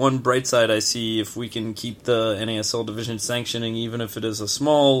kind of the one bright side I see, if we can keep the NASL division sanctioning, even if it is a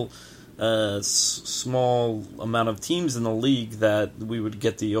small amount of teams in the league, that we would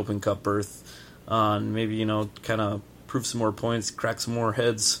get the Open Cup berth, and maybe, kind of prove some more points, crack some more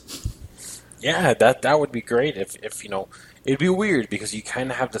heads. Yeah, that would be great if it'd be weird because you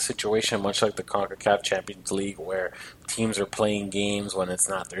kind of have the situation much like the CONCACAF Champions League where teams are playing games when it's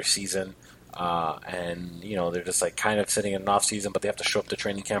not their season. And they're just kind of sitting in an off season, but they have to show up to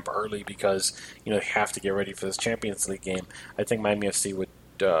training camp early because they have to get ready for this Champions League game. I think Miami FC would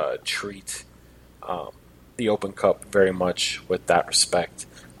treat the Open Cup very much with that respect.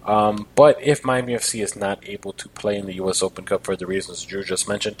 But if Miami FC is not able to play in the U.S. Open Cup for the reasons Drew just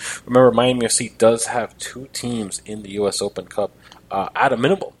mentioned, remember Miami FC does have 2 teams in the U.S. Open Cup at a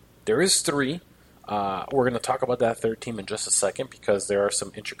minimum. There is 3. We're going to talk about that 3rd team in just a second because there are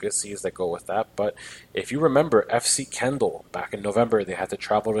some intricacies that go with that. But if you remember, FC Kendall, back in November, they had to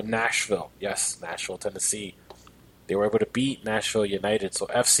travel to Nashville. Yes, Nashville, Tennessee. They were able to beat Nashville United. So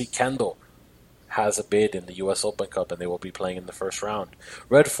FC Kendall has a bid in the U.S. Open Cup, and they will be playing in the first round.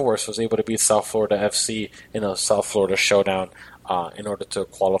 Red Force was able to beat South Florida FC in a South Florida showdown in order to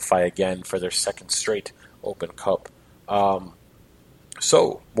qualify again for their 2nd straight Open Cup.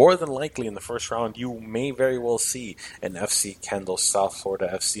 So, more than likely in the first round, you may very well see an FC Kendall South Florida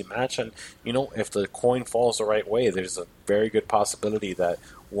FC match. And, if the coin falls the right way, there's a very good possibility that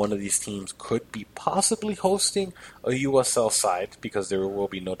one of these teams could be possibly hosting a USL side, because there will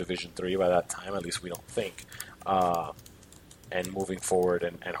be no Division 3 by that time, at least we don't think. And moving forward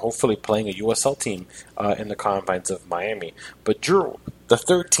and hopefully playing a USL team in the confines of Miami. But Drew, the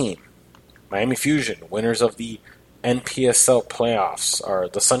third team, Miami Fusion, winners of the NPSL playoffs, or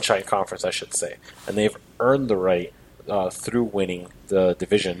the Sunshine Conference, I should say, and they've earned the right through winning the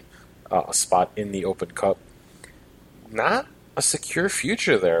division a spot in the Open Cup. Not a secure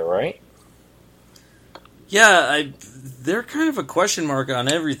future there, right? Yeah, they're kind of a question mark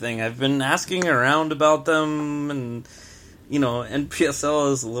on everything. I've been asking around about them, and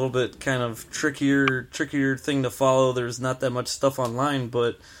NPSL is a little bit kind of trickier thing to follow. There's not that much stuff online,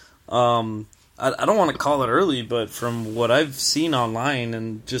 but I don't want to call it early, but from what I've seen online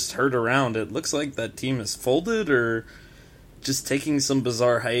and just heard around, it looks like that team is folded or just taking some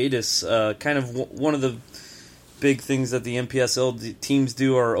bizarre hiatus. Kind of one of the big things that the NPSL teams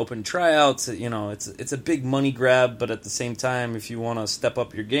do are open tryouts. It's a big money grab, but at the same time, if you want to step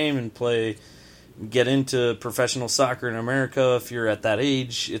up your game and get into professional soccer in America, if you're at that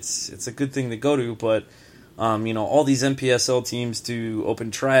age, it's a good thing to go to, but all these NPSL teams do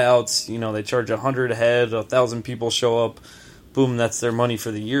open tryouts. They charge $100 a head, 1,000 people show up. Boom, that's their money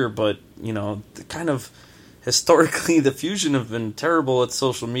for the year. But, kind of historically, the Fusion have been terrible at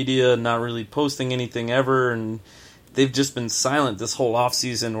social media, not really posting anything ever. And they've just been silent this whole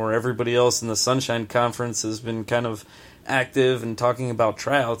offseason, where everybody else in the Sunshine Conference has been kind of active and talking about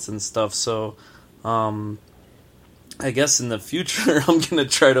tryouts and stuff. So, I guess in the future, I'm going to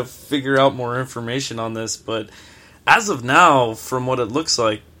try to figure out more information on this. But as of now, from what it looks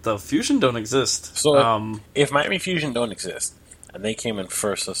like, the Fusion don't exist. So if Miami Fusion don't exist, and they came in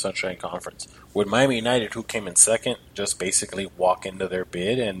first in the Sunshine Conference, would Miami United, who came in second, just basically walk into their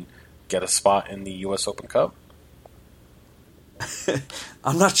bid and get a spot in the U.S. Open Cup?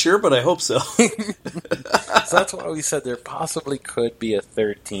 I'm not sure, but I hope so. So that's why we said there possibly could be a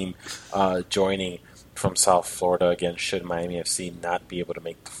third team joining from South Florida, again, should Miami FC not be able to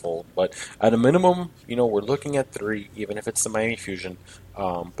make the fold. But at a minimum, we're looking at 3, even if it's the Miami Fusion,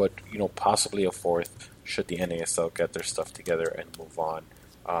 but, possibly a fourth should the NASL get their stuff together and move on,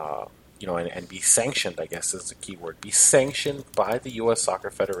 and be sanctioned, I guess is the key word, be sanctioned by the U.S.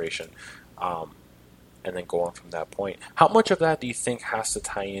 Soccer Federation, and then go on from that point. How much of that do you think has to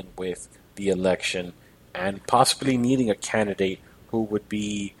tie in with the election and possibly needing a candidate who would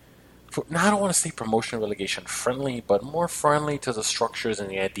be, now I don't want to say promotion relegation friendly, but more friendly to the structures and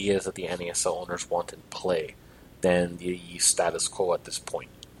the ideas that the NASL owners want in play than the status quo at this point?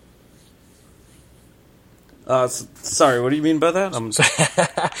 Sorry, what do you mean by that?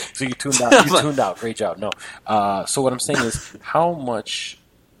 So you tuned out. You tuned out. Great job. No. So what I'm saying is, how much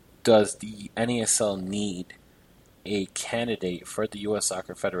does the NASL need a candidate for the U.S.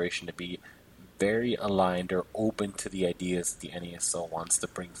 Soccer Federation to be very aligned or open to the ideas the NASL wants to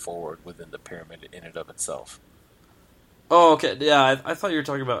bring forward within the pyramid in and of itself? Oh, okay. Yeah, I thought you were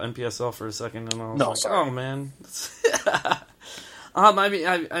talking about NPSL for a second, and I was sorry. oh man. I mean,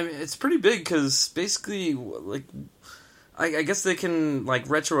 it's pretty big because basically, like, I guess they can like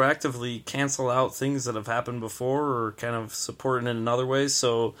retroactively cancel out things that have happened before, or kind of support it in another way.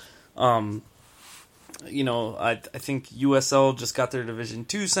 So, I think USL just got their Division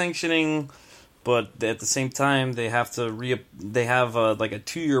 2 sanctioning, but at the same time they have to they have like a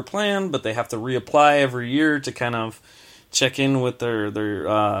 2-year plan, but they have to reapply every year to kind of check in with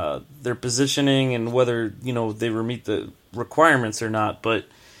their positioning and whether they meet the requirements or not. But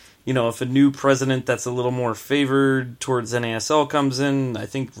if a new president that's a little more favored towards NASL comes in, I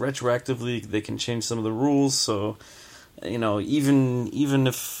think retroactively they can change some of the rules. So even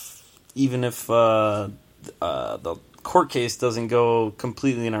if the court case doesn't go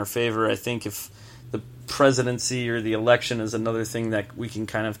completely in our favor, I think if the presidency or the election is another thing that we can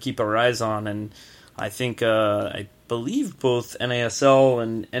kind of keep our eyes on. And I think I believe both NASL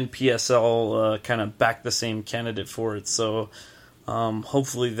and NPSL kind of back the same candidate for it. So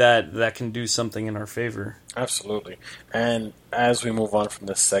hopefully that can do something in our favor. Absolutely. And as we move on from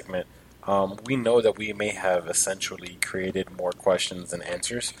this segment, we know that we may have essentially created more questions than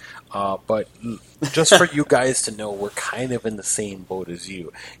answers, but just for you guys to know, we're kind of in the same boat as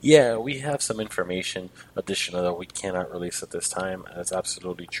you. Yeah, we have some information additional that we cannot release at this time. That's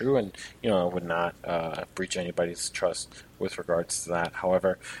absolutely true, and I would not breach anybody's trust with regards to that.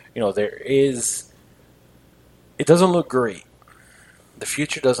 However, it doesn't look great. The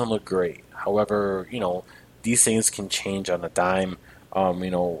future doesn't look great. However, these things can change on a dime.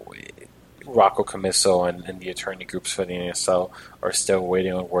 Rocco Commisso and the attorney groups for the NASL are still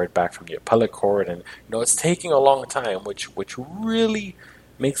waiting on word back from the appellate court, and it's taking a long time, which really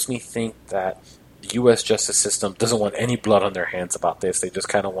makes me think that the U.S. justice system doesn't want any blood on their hands about this. They just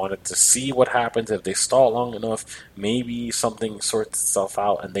kind of wanted to see what happens. If they stall long enough, maybe something sorts itself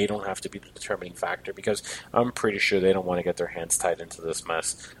out and they don't have to be the determining factor, because I'm pretty sure they don't want to get their hands tied into this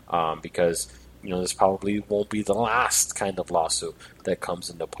mess, because this probably won't be the last kind of lawsuit that comes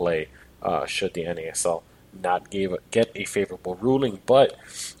into play should the NASL not get a favorable ruling. But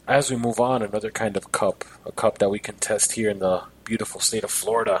as we move on, another kind of cup, a cup that we contest here in the beautiful state of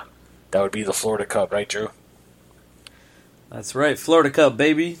Florida, that would be the Florida Cup, right, Drew? That's right, Florida Cup,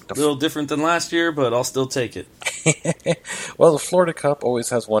 baby. A little different than last year, but I'll still take it. Well, the Florida Cup always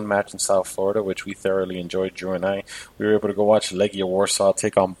has one match in South Florida, which we thoroughly enjoyed, Drew and I. We were able to go watch Legia Warsaw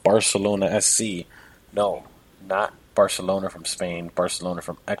take on Barcelona SC. No, not Barcelona from Spain, Barcelona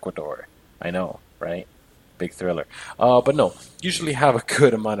from Ecuador. I know, right? Big thriller. But no, usually have a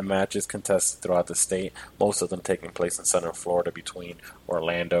good amount of matches contested throughout the state, most of them taking place in Central Florida between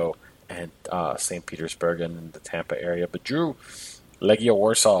Orlando and St. Petersburg and the Tampa area. But Drew, Legia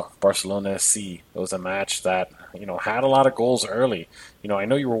Warsaw, Barcelona SC, it was a match that had a lot of goals early. I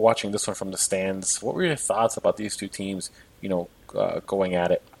know you were watching this one from the stands. What were your thoughts about these two teams, going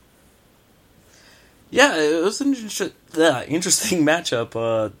at it? Yeah, it was an interesting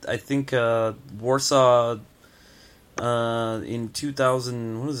matchup. I think Warsaw in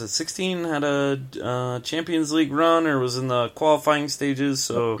 2016 had a Champions League run, or was in the qualifying stages.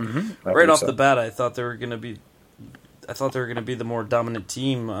 So right off the bat, I thought they were going to be the more dominant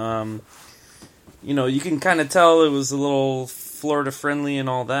team. You can kind of tell it was a little Florida friendly and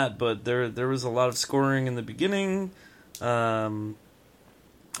all that, but there was a lot of scoring in the beginning.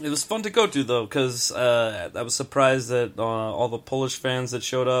 It was fun to go to, though, because I was surprised that all the Polish fans that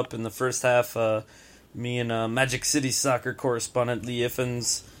showed up in the first half. Me and Magic City Soccer correspondent Lee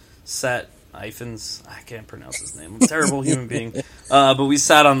Ifans sat... Ifans? I can't pronounce his name. I'm a terrible human being. But we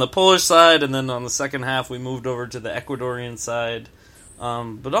sat on the Polish side, and then on the second half we moved over to the Ecuadorian side.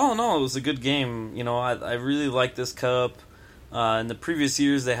 But all in all, it was a good game. I really like this cup. In the previous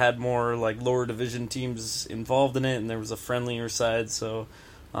years, they had more lower division teams involved in it, and there was a friendlier side, so...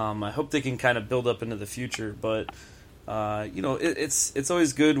 I hope they can kind of build up into the future, but it's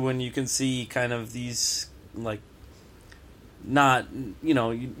always good when you can see kind of these not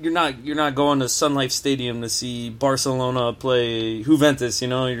you're not going to Sun Life Stadium to see Barcelona play Juventus.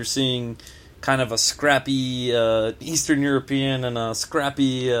 You're seeing kind of a scrappy Eastern European and a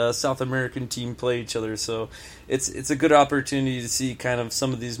scrappy South American team play each other. So it's a good opportunity to see kind of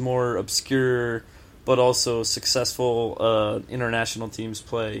some of these more obscure but also successful international teams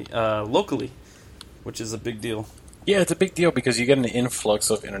play locally, which is a big deal. Yeah, it's a big deal because you get an influx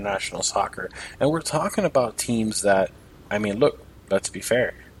of international soccer. And we're talking about teams that, look, let's be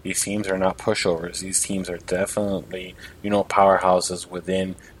fair. These teams are not pushovers. These teams are definitely, powerhouses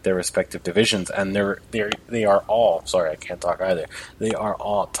within their respective divisions. And they are all, sorry, I can't talk either. They are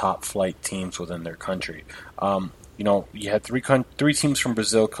all top-flight teams within their country. You had three teams from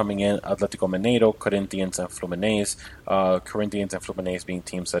Brazil coming in: Atlético Mineiro, Corinthians, and Fluminense. Corinthians and Fluminense being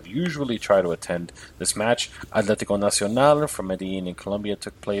teams that usually try to attend this match. Atlético Nacional from Medellin in Colombia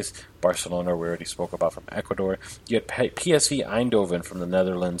took place. Barcelona, we already spoke about, from Ecuador. You had PSV Eindhoven from the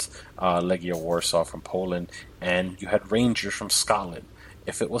Netherlands, Legia Warsaw from Poland, and you had Rangers from Scotland.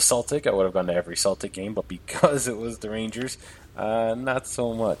 If it was Celtic, I would have gone to every Celtic game, but because it was the Rangers, not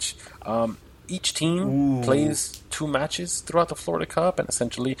so much. Each team plays 2 matches throughout the Florida Cup, and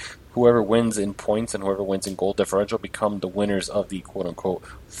essentially whoever wins in points and whoever wins in goal differential become the winners of the quote-unquote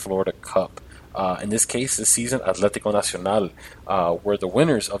Florida Cup. In this case, this season, Atlético Nacional were the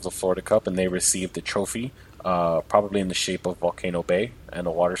winners of the Florida Cup, and they received the trophy, probably in the shape of Volcano Bay and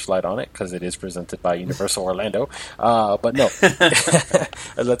a water slide on it, because it is presented by Universal Orlando. But no,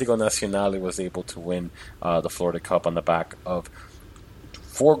 Atlético Nacional was able to win the Florida Cup on the back of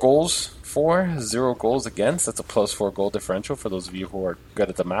 0 goals against. That's a +4 goal differential for those of you who are good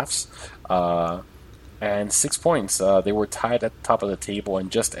at the maths. And 6 points. They were tied at the top of the table and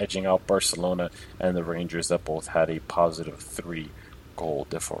just edging out Barcelona and the Rangers, that both had a +3 goal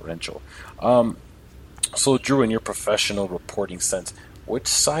differential. So, Drew, in your professional reporting sense, which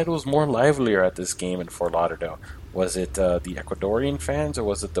side was more livelier at this game in Fort Lauderdale? Was it the Ecuadorian fans or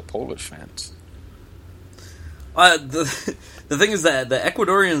was it the Polish fans? The thing is that the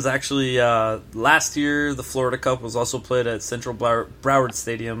Ecuadorians actually, last year, the Florida Cup was also played at Central Broward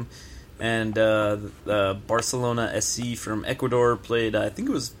Stadium, and Barcelona SC from Ecuador played, I think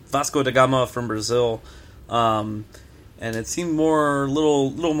it was Vasco da Gama from Brazil. And and it seemed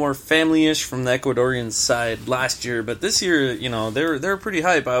little more family-ish from the Ecuadorian side last year. But this year, they're pretty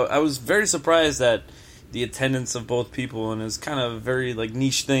hype. I was very surprised at the attendance of both people, and it's kind of a very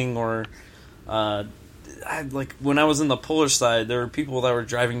niche thing. Or when I was in the Polish side, there were people that were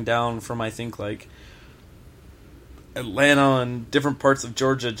driving down from I think Atlanta and different parts of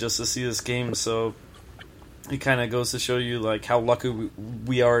Georgia just to see this game. So it kind of goes to show you how lucky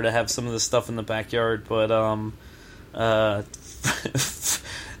we are to have some of this stuff in the backyard. But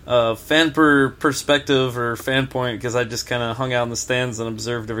fan perspective or fan point, because I just kind of hung out in the stands and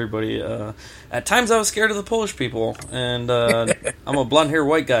observed everybody. At times I was scared of the Polish people, and I'm a blonde-haired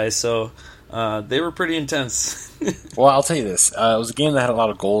white guy, so they were pretty intense. Well, I'll tell you this. It was a game that had a lot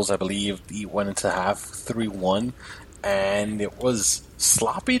of goals. I believe it went into half 3-1, and it was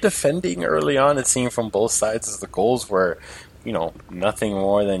sloppy defending early on, it seemed, from both sides, as the goals were nothing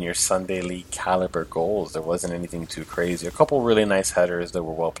more than your Sunday League caliber goals. There wasn't anything too crazy. A couple really nice headers that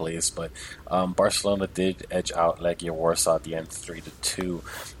were well placed, but Barcelona did edge out Legia Warsaw at the end, 3-2.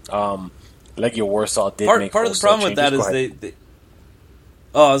 Legia Warsaw did make part of the problem with that is they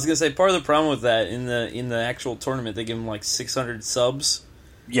I was gonna say part of the problem with that in the actual tournament, they give them 600 subs.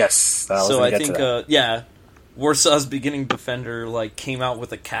 Yes, so I think Warsaw's beginning defender came out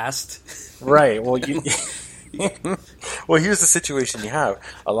with a cast. Right. Well, well, here's the situation you have.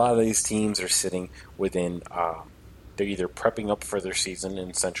 A lot of these teams are sitting within. They're either prepping up for their season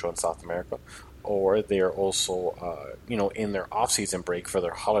in Central and South America, or they are also, in their off-season break for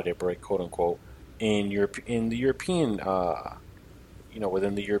their holiday break, quote unquote, in the European,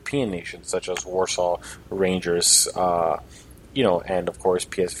 within the European nations such as Warsaw, Rangers, and of course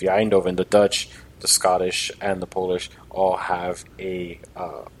PSV Eindhoven, the Dutch, the Scottish, and the Polish all have a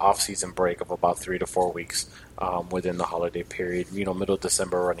off-season break of about 3 to 4 weeks within the holiday period. Middle of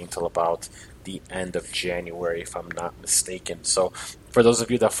December running till about the end of January, if I'm not mistaken. So, for those of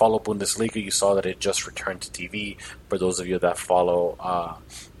you that follow Bundesliga, you saw that it just returned to TV. For those of you that follow,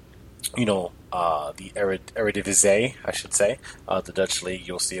 the Eredivisie, I should say, the Dutch league,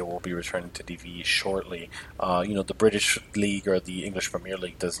 you'll see it will be returning to TV shortly. The British league or the English Premier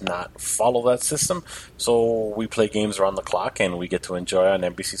League does not follow that system, so we play games around the clock and we get to enjoy on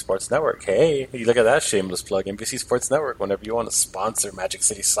NBC Sports Network. Hey, you look at that shameless plug, NBC Sports Network. Whenever you want to sponsor Magic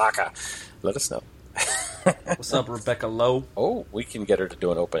City Soccer, let us know. What's up, Rebecca Lowe? Oh, we can get her to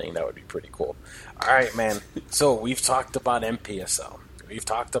do an opening. That would be pretty cool. All right, man. So we've talked about MPSL. We've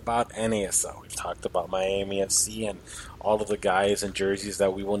talked about NASL. We've talked about Miami FC and all of the guys and jerseys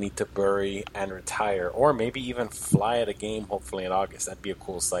that we will need to bury and retire, or maybe even fly at a game, hopefully in August. That'd be a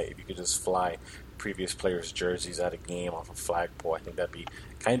cool sight if you could just fly previous players' jerseys at a game off a flagpole. I think that'd be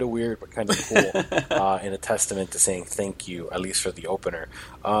kind of weird, but kind of cool, and a testament to saying thank you, at least for the opener.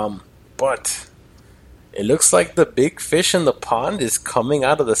 But it looks like the big fish in the pond is coming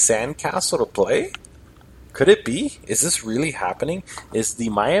out of the sandcastle to play. Could it be? Is this really happening? Is the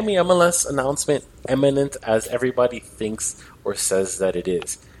Miami MLS announcement imminent as everybody thinks or says that it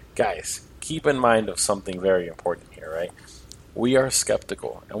is? Guys, keep in mind of something very important here, right? We are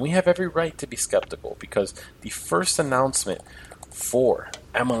skeptical, and we have every right to be skeptical, because the first announcement for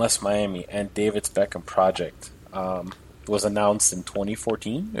MLS Miami and David's Beckham project was announced in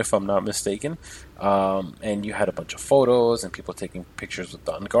 2014, if I'm not mistaken. And you had a bunch of photos and people taking pictures with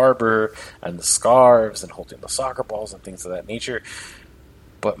Don Garber and the scarves and holding the soccer balls and things of that nature.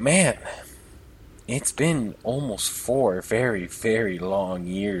 But man, it's been almost 4 very, very long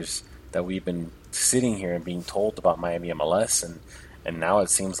years that we've been sitting here and being told about Miami MLS, and now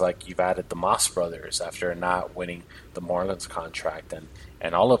it seems like you've added the Moss brothers after not winning the Marlins contract,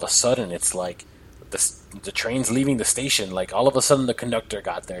 and all of a sudden it's like the train's leaving the station. Like, all of a sudden the conductor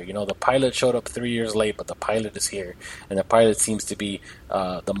got there. The pilot showed up 3 years late, but the pilot is here, and the pilot seems to be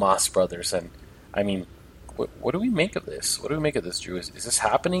the Moss brothers. And I mean, what do we make of this? What do we make of this, Drew? Is this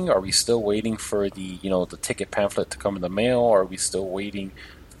happening? Are we still waiting for the the ticket pamphlet to come in the mail? Or are we still waiting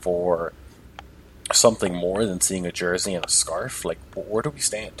for something more than seeing a jersey and a scarf? Like, where do we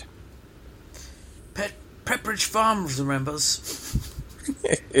stand? Pepperidge Farms remembers.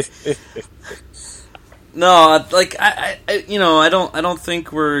 No, I don't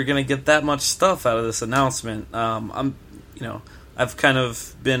think we're gonna get that much stuff out of this announcement. I've kind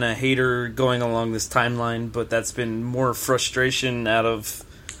of been a hater going along this timeline, but that's been more frustration out of,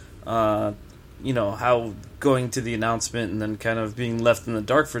 how going to the announcement and then kind of being left in the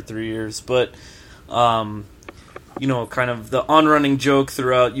dark for 3 years. But, kind of the on-running joke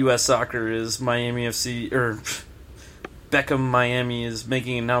throughout U.S. soccer is Miami FC, or Beckham Miami is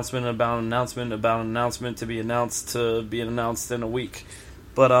making an announcement about an announcement to be announced in a week.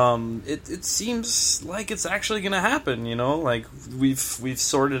 But it seems like it's actually going to happen, you know? Like, we've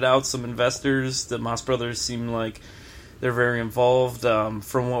sorted out some investors. The Moss brothers seem like they're very involved.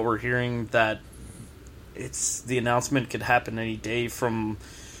 From what we're hearing, that the announcement could happen any day from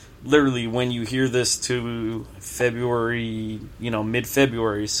literally when you hear this to February,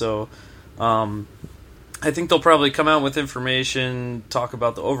 mid-February. So I think they'll probably come out with information, talk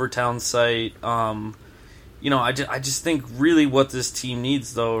about the Overtown site. I just think really what this team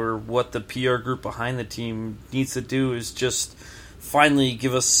needs, though, or what the PR group behind the team needs to do, is just finally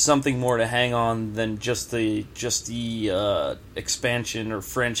give us something more to hang on than just the expansion or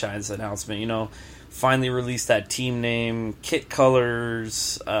franchise announcement. Finally release that team name, kit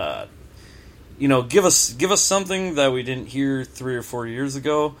colors. Give us something that we didn't hear 3 or 4 years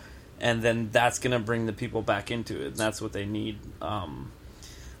ago, and then that's gonna bring the people back into it, and that's what they need.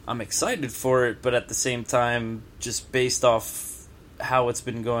 I'm excited for it, but at the same time, just based off how it's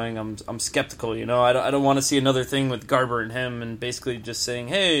been going, I'm skeptical. I don't want to see another thing with Garber and him, and basically just saying,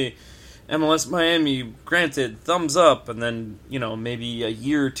 "Hey, MLS Miami, granted, thumbs up," and then maybe a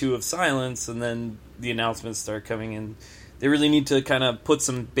year or two of silence, and then the announcements start coming in. They really need to kind of put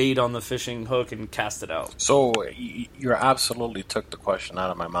some bait on the fishing hook and cast it out. So you absolutely took the question out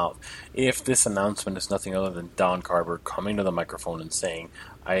of my mouth. If this announcement is nothing other than Don Garber coming to the microphone and saying,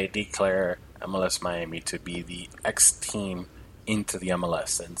 "I declare MLS Miami to be the X team into the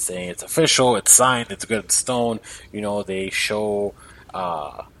MLS," and saying it's official, it's signed, it's good in stone, they show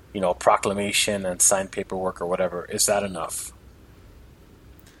proclamation and signed paperwork or whatever, is that enough?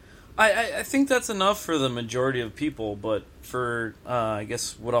 I think that's enough for the majority of people, but for, I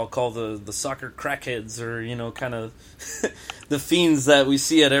guess, what I'll call the soccer crackheads, or, kind of the fiends that we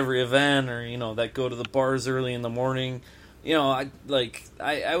see at every event, or, that go to the bars early in the morning, I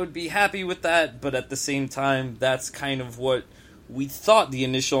would be happy with that, but at the same time, that's kind of what we thought the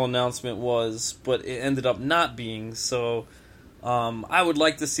initial announcement was, but it ended up not being, so I would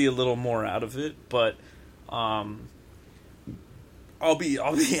like to see a little more out of it, but I'll be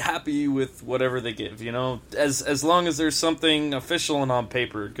happy with whatever they give, as long as there's something official and on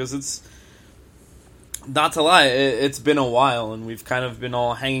paper, because it's, not to lie, it's been a while, and we've kind of been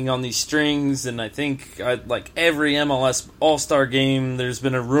all hanging on these strings, and I think, like every MLS All-Star game, there's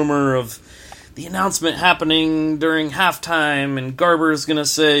been a rumor of the announcement happening during halftime, and Garber's going to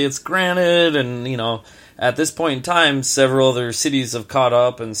say it's granted, and, at this point in time, several other cities have caught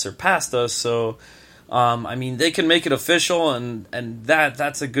up and surpassed us, so they can make it official, and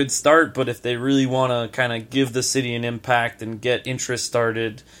that's a good start, but if they really want to kind of give the city an impact and get interest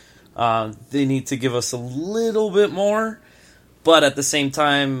started, they need to give us a little bit more, but at the same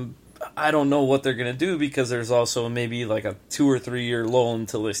time, I don't know what they're going to do, because there's also maybe like a 2 or 3 year lull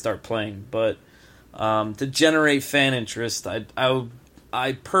until they start playing, but to generate fan interest,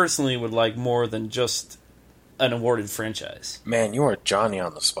 I personally would like more than just an awarded franchise. Man, you are Johnny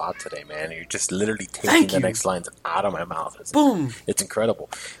on the spot today, man. You're just literally taking the next lines out of my mouth. Boom! It's incredible.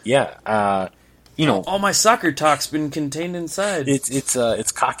 Yeah, all my soccer talk's been contained inside.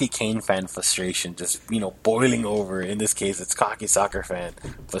 It's cocky Kane fan frustration, just boiling over. In this case, it's cocky soccer fan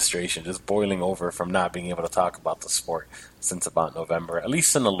frustration, just boiling over from not being able to talk about the sport since about November, at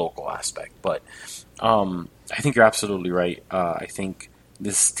least in the local aspect. But I think you're absolutely right. I think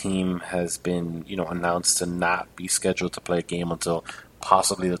this team has been, announced to not be scheduled to play a game until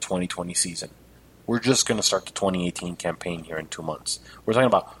possibly the 2020 season. We're just going to start the 2018 campaign here in 2 months. We're talking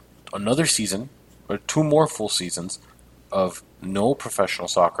about another season, or 2 more full seasons, of no professional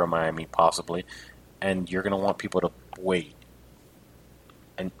soccer in Miami, possibly, and you're going to want people to wait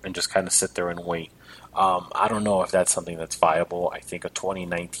and just kind of sit there and wait. I don't know if that's something that's viable. I think a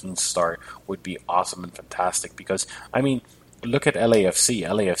 2019 start would be awesome and fantastic, because, look at LAFC.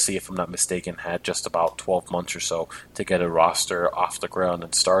 LAFC, if I'm not mistaken, had just about 12 months or so to get a roster off the ground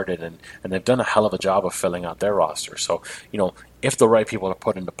and started, and they've done a hell of a job of filling out their roster. So, if the right people are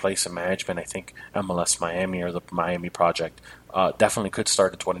put into place in management, I think MLS Miami, or the Miami Project, definitely could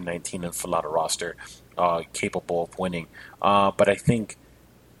start in 2019 and fill out a roster capable of winning. But I think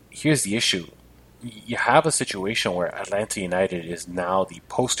here's the issue. You have a situation where Atlanta United is now the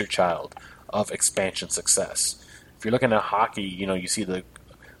poster child of expansion success. If you're looking at hockey, you see the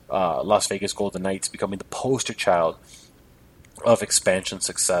Las Vegas Golden Knights becoming the poster child of expansion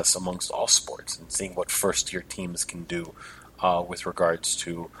success amongst all sports, and seeing what first-year teams can do with regards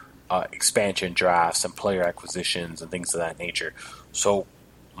to expansion drafts and player acquisitions and things of that nature. So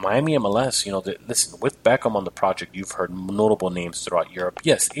Miami MLS, listen, with Beckham on the project, you've heard notable names throughout Europe.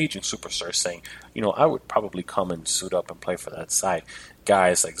 Yes, aging superstars saying, I would probably come and suit up and play for that side.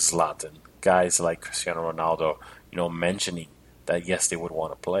 Guys like Zlatan, guys like Cristiano Ronaldo, mentioning that yes, they would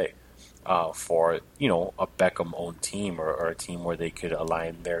want to play for a Beckham-owned team or a team where they could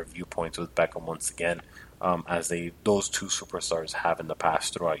align their viewpoints with Beckham once again, as those two superstars have in the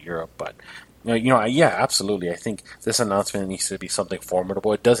past throughout Europe. But yeah, absolutely. I think this announcement needs to be something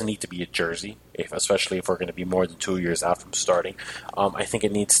formidable. It doesn't need to be a jersey, especially if we're going to be more than 2 years out from starting. I think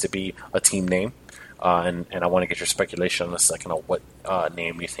it needs to be a team name. And I want to get your speculation on a second on what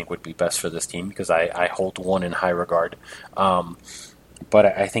name you think would be best for this team, because I hold one in high regard. But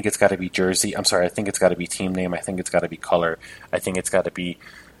I think it's got to be jersey. I'm sorry, I think it's got to be team name. I think it's got to be color. I think it's got to be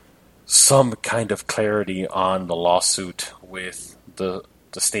some kind of clarity on the lawsuit with the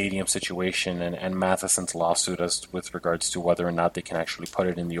stadium situation and Matheson's lawsuit as with regards to whether or not they can actually put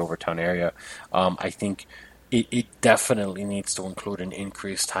it in the Overtown area. I think it definitely needs to include an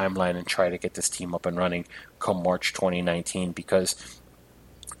increased timeline and try to get this team up and running come March 2019, because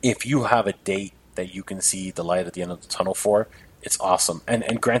if you have a date that you can see the light at the end of the tunnel for, it's awesome.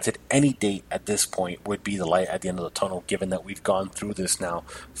 And granted, any date at this point would be the light at the end of the tunnel, given that we've gone through this now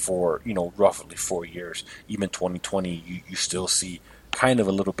for, roughly 4 years. Even 2020, you still see kind of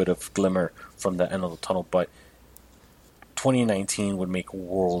a little bit of glimmer from the end of the tunnel, but 2019 would make a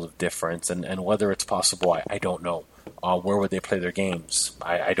world of difference, and whether it's possible, I don't know. Where would they play their games?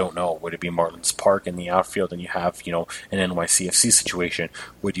 I don't know. Would it be Marlins Park in the outfield, and you have, an NYCFC situation?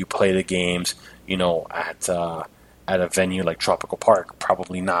 Would you play the games, at a venue like Tropical Park?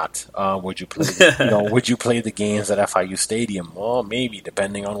 Probably not. Would you play? Would you play the games at FIU Stadium? Well, maybe,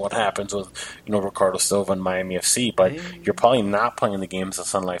 depending on what happens with Ricardo Silva and Miami FC. But you're probably not playing the games at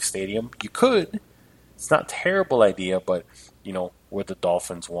Sun Life Stadium. You could. It's not a terrible idea, but would the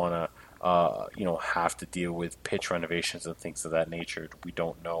Dolphins want to have to deal with pitch renovations and things of that nature? We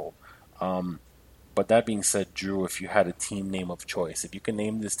don't know. But that being said, Drew, if you had a team name of choice, if you could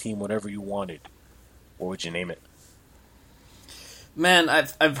name this team whatever you wanted, what would you name it? Man,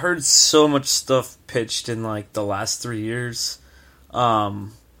 I've heard so much stuff pitched in like the last 3 years.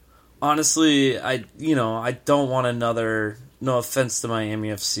 Honestly, I don't want another. No offense to Miami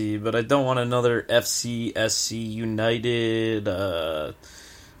FC, but I don't want another SC United. You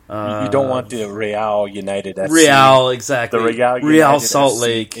don't want the Real United FC. Real, exactly. The Real Salt FC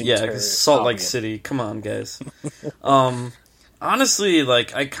Lake. Yeah, because Salt Lake City. Come on, guys. Honestly,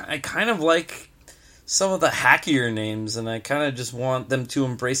 like I kind of like some of the hackier names, and I kind of just want them to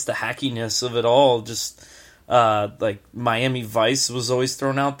embrace the hackiness of it all. Just like Miami Vice was always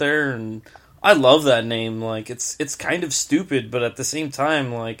thrown out there, and I love that name. Like it's kind of stupid, but at the same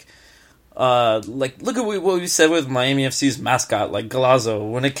time, like look at what we said with Miami FC's mascot, like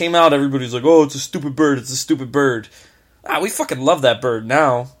Galazzo. When it came out, everybody's like, "Oh, it's a stupid bird. It's a stupid bird." We fucking love that bird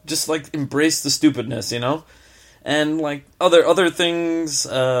now. Just like embrace the stupidness, And like other things,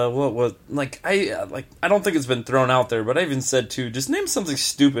 I don't think it's been thrown out there, but I even said too, just name something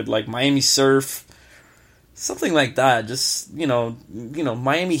stupid like Miami Surf, something like that. Just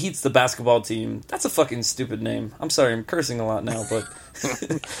Miami Heat's the basketball team. That's a fucking stupid name. I'm sorry, I'm cursing a lot now, but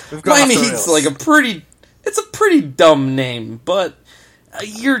Miami Heat's like a pretty dumb name. But a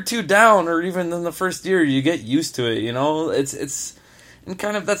year or two down, or even in the first year, you get used to it. It's. And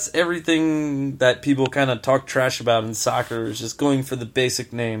kind of that's everything that people kind of talk trash about in soccer, is just going for the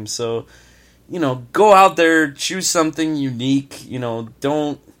basic name. So, go out there, choose something unique.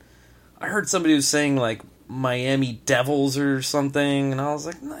 Don't. I heard somebody was saying like Miami Devils or something, and I was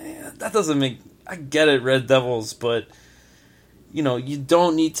like, nah, that doesn't make. I get it, Red Devils, but you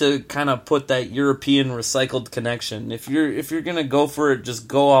don't need to kind of put that European recycled connection. If you're gonna go for it, just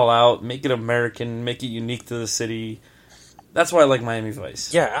go all out, make it American, make it unique to the city. That's why I like Miami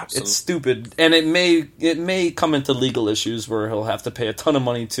Vice. Yeah, absolutely. It's stupid, and it may come into legal issues where he'll have to pay a ton of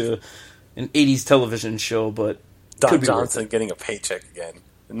money to an 80s television show, but Don Johnson getting a paycheck again.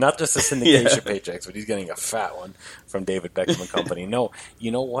 Not just a syndication paychecks, but he's getting a fat one from David Beckham and company. No, you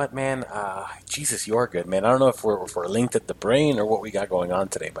know what, man? Jesus, you're good, man. I don't know if we're linked at the brain or what we got going on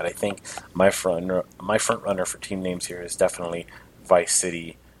today, but I think my front runner for team names here is definitely Vice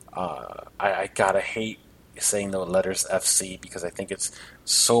City. I gotta hate saying the letters FC, because I think it's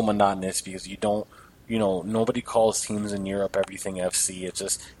so monotonous, because nobody calls teams in Europe everything FC. It's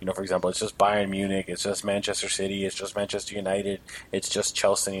just, for example, it's just Bayern Munich, it's just Manchester City, it's just Manchester United, it's just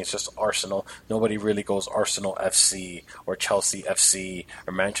Chelsea, it's just Arsenal. Nobody really goes Arsenal FC or Chelsea FC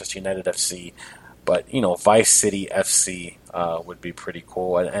or Manchester United FC. But, Vice City FC would be pretty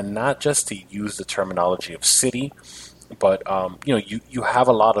cool. And not just to use the terminology of city, but, you have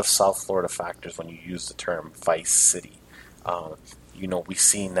a lot of South Florida factors when you use the term Vice City. We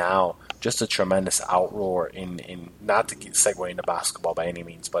see now just a tremendous outroar in not to segue into basketball by any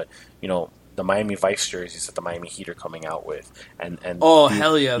means, but, the the Miami Vice jerseys that the Miami Heat are coming out with, and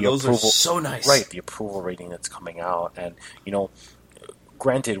hell yeah, those approval, are so nice. Right, the approval rating that's coming out, and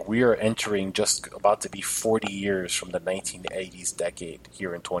granted, we are entering just about to be 40 years from the 1980s decade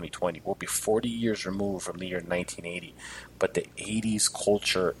here in 2020. We'll be 40 years removed from the year 1980, but the 80s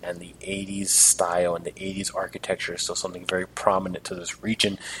culture and the 80s style and the 80s architecture is still something very prominent to this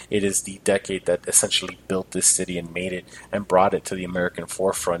region. It is the decade that essentially built this city and made it and brought it to the American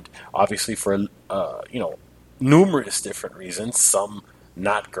forefront, obviously for numerous different reasons, some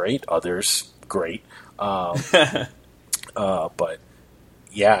not great, others great. But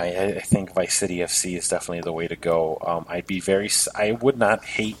yeah, I think Vice City FC is definitely the way to go. I would not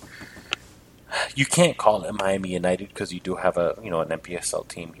hate. You can't call it Miami United because you do have an NPSL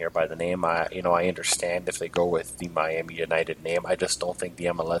team here by the name. I understand if they go with the Miami United name. I just don't think the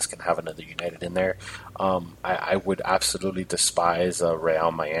MLS can have another United in there. I would absolutely despise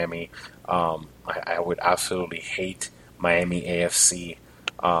Real Miami. I would absolutely hate Miami AFC,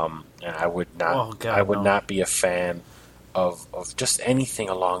 and I would not. Not be a fan of just anything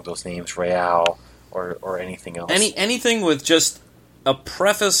along those names, Real or anything else. Anything with just a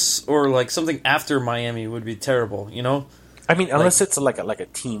preface or like something after Miami would be terrible, I mean, unless it's like a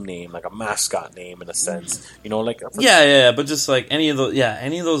team name, like a mascot name in a sense, but just like any of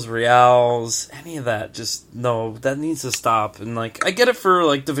those Reals, any of that, just no, that needs to stop. And like, I get it for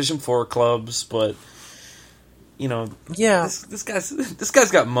like Division 4 clubs, but this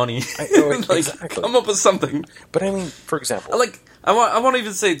guy's got money. Exactly. Come up with something. But I mean, for example, I want to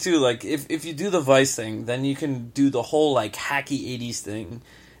even say too, like if you do the Vice thing, then you can do the whole like hacky 80s thing,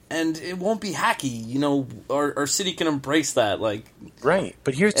 and it won't be hacky. Our city can embrace that. Like, right.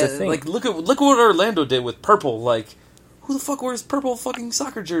 But here's the thing. Like, look at what Orlando did with purple. Like, who the fuck wears purple fucking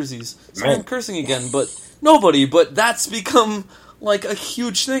soccer jerseys? Sorry, I'm cursing again, but nobody. But that's become like a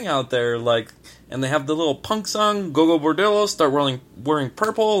huge thing out there. Like. And they have the little punk song, Go Go Bordello, start wearing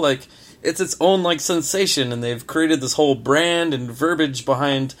purple. Like, it's its own, like, sensation. And they've created this whole brand and verbiage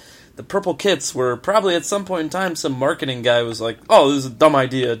behind the purple kits where probably at some point in time some marketing guy was like, oh, this is a dumb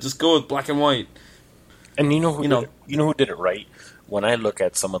idea. Just go with black and white. And you know who did it right? When I look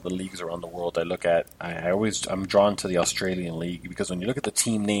at some of the leagues around the world, I'm drawn to the Australian League because when you look at the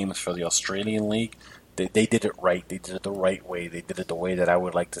team names for the Australian League, they did it right. They did it the right way. They did it the way that I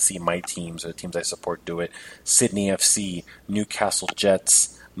would like to see my teams or the teams I support do it. Sydney FC, Newcastle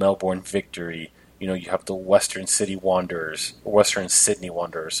Jets, Melbourne Victory. You have the Western Sydney Wanderers.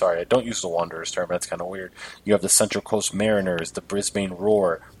 Sorry, I don't use the Wanderers term. That's kind of weird. You have the Central Coast Mariners, the Brisbane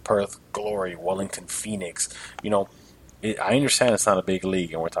Roar, Perth Glory, Wellington Phoenix. I understand it's not a big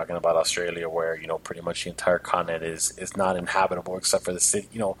league, and we're talking about Australia, where pretty much the entire continent is not inhabitable except for the city.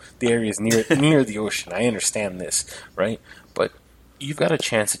 The area is near the ocean. I understand this, right? But you've got a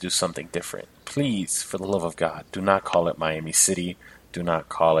chance to do something different. Please, for the love of God, do not call it Miami City. Do not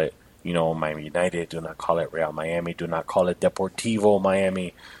call it Miami United. Do not call it Real Miami. Do not call it Deportivo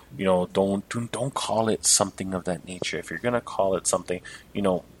Miami. Don't call it something of that nature. If you're gonna call it something,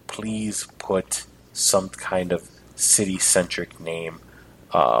 please put some kind of city-centric name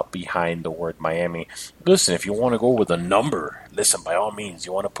behind the word Miami. Listen, if you want to go with a number, listen, by all means.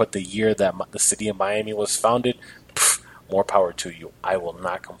 You want to put the year that the city of Miami was founded, more power to you. I will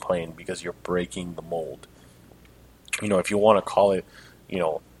not complain because you're breaking the mold. If you want to call it,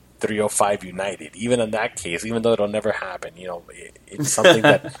 305 United, even in that case, even though it'll never happen, it's something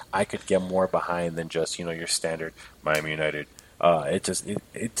that I could get more behind than just, your standard Miami United.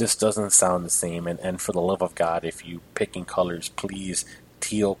 It just doesn't sound the same. And for the love of God, if you picking colors, please,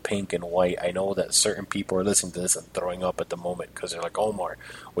 teal, pink, and white. I know that certain people are listening to this and throwing up at the moment because they're like, Omar,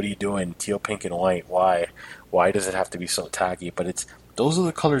 what are you doing? Teal, pink, and white. Why? Why does it have to be so tacky? But those are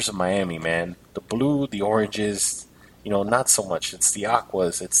the colors of Miami, man. The blue, the oranges, not so much. It's the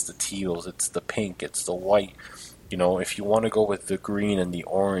aquas, it's the teals, it's the pink, it's the white. If you want to go with the green and the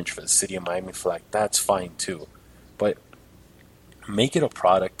orange for the city of Miami flag, that's fine too. But make it a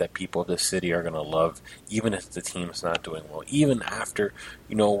product that people of the city are going to love, even if the team's not doing well. Even after,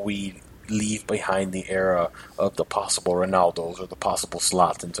 we leave behind the era of the possible Ronaldos or the possible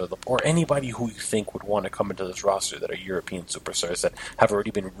Zlatans or anybody who you think would want to come into this roster that are European superstars that have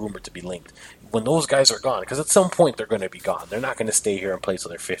already been rumored to be linked. When those guys are gone, because at some point they're going to be gone. They're not going to stay here and play till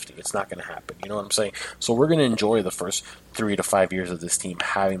they're 50. It's not going to happen. You know what I'm saying? So we're going to enjoy the first 3 to 5 years of this team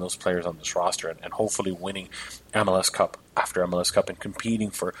having those players on this roster and hopefully winning MLS Cup after MLS Cup and competing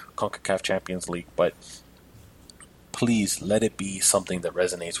for CONCACAF Champions League. But please let it be something that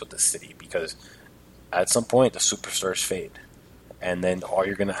resonates with the city, because at some point the superstars fade. And then all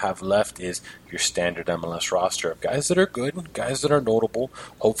you're going to have left is your standard MLS roster of guys that are good, guys that are notable.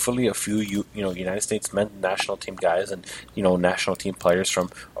 Hopefully, a few United States men's national team guys and national team players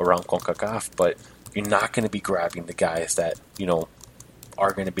from around CONCACAF. But you're not going to be grabbing the guys that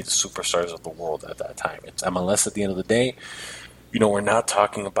are going to be the superstars of the world at that time. It's MLS at the end of the day. We're not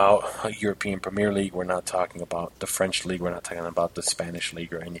talking about a European Premier League. We're not talking about the French League. We're not talking about the Spanish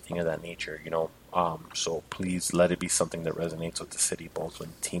League or anything of that nature, So please let it be something that resonates with the city, both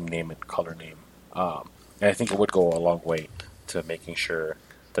with team name and color name. And I think it would go a long way to making sure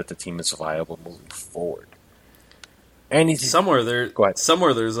that the team is viable moving forward. And somewhere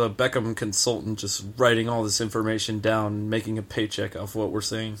there's a Beckham consultant just writing all this information down and making a paycheck off what we're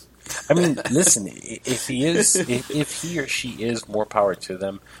saying. I mean, listen, if he or she is, more power to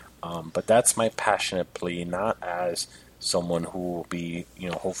them. But that's my passionate plea, not as someone who will be,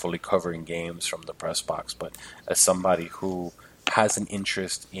 hopefully covering games from the press box, but as somebody who has an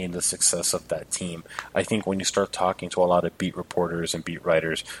interest in the success of that team. I think when you start talking to a lot of beat reporters and beat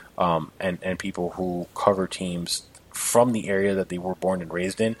writers, and people who cover teams from the area that they were born and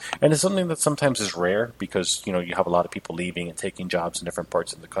raised in, and it's something that sometimes is rare because you have a lot of people leaving and taking jobs in different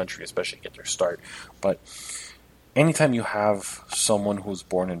parts of the country, especially to get their start. But anytime you have someone who's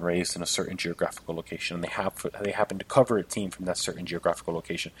born and raised in a certain geographical location and they happen to cover a team from that certain geographical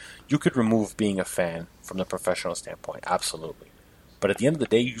location, you could remove being a fan from the professional standpoint, absolutely. But at the end of the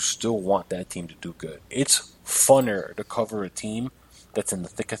day, you still want that team to do good. It's funner to cover a team that's in the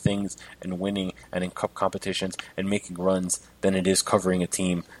thick of things and winning and in cup competitions and making runs than it is covering a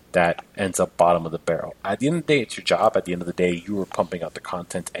team that ends up bottom of the barrel. At the end of the day, it's your job. At the end of the day, you are pumping out the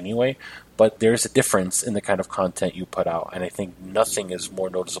content anyway, but there's a difference in the kind of content you put out, and I think nothing is more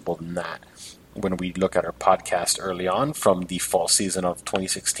noticeable than that. When we look at our podcast early on from the fall season of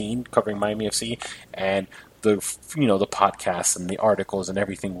 2016 covering Miami FC, and the podcasts and the articles and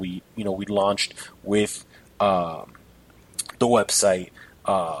everything we launched with the website,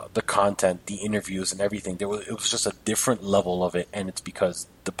 the content, the interviews, and everything. It was just a different level of it, and it's because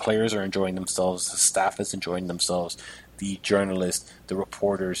the players are enjoying themselves, the staff is enjoying themselves, the journalists, the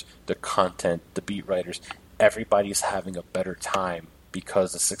reporters, the content, the beat writers. Everybody's having a better time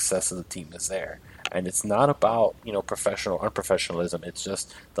because the success of the team is there. And it's not about professional or unprofessionalism. It's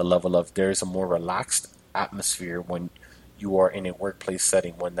just the level of there's a more relaxed atmosphere when you are in a workplace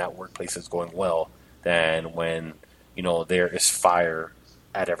setting, when that workplace is going well, than when there is fire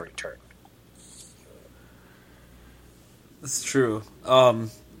at every turn. That's true.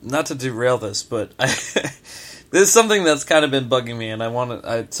 Not to derail this, but this is something that's kind of been bugging me, and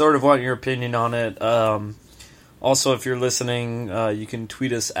I sort of want your opinion on it. Also, if you're listening, you can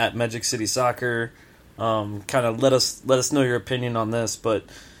tweet us at Magic City Soccer. Kind of let us know your opinion on this. But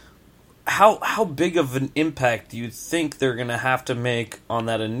how big of an impact do you think they're going to have to make on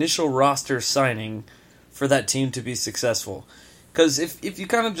that initial roster signing for that team to be successful? Because if you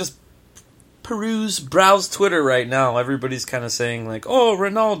kind of just browse Twitter right now, everybody's kind of saying like, oh,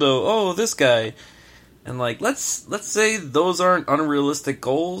 Ronaldo, oh, this guy. And like, let's say those aren't unrealistic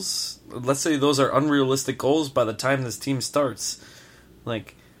goals. Let's say those are unrealistic goals by the time this team starts.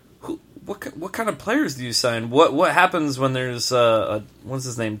 Like, what kind of players do you sign? What happens when there's what's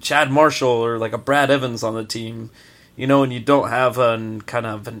his name, Chad Marshall or like a Brad Evans on the team, and you don't have kind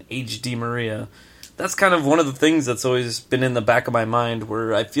of an HD Maria? That's kind of one of the things that's always been in the back of my mind,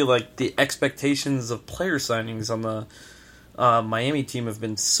 where I feel like the expectations of player signings on the Miami team have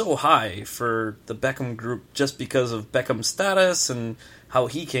been so high for the Beckham group just because of Beckham's status and how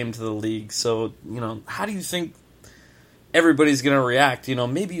he came to the league. So, how do you think everybody's going to react?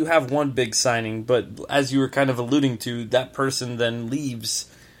 Maybe you have one big signing, but as you were kind of alluding to, that person then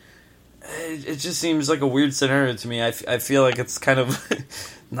leaves. It just seems like a weird scenario to me. I feel like it's kind of,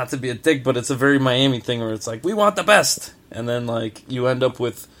 not to be a dick, but it's a very Miami thing where it's like, we want the best. And then like you end up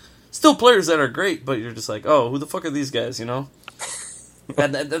with still players that are great, but you're just like, oh, who the fuck are these guys, And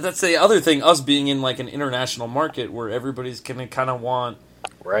that's the other thing, us being in like an international market where everybody's going to kind of want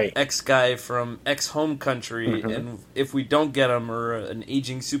X guy from X home country, mm-hmm. and if we don't get him, or an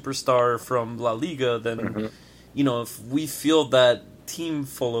aging superstar from La Liga, then, mm-hmm. If we feel that team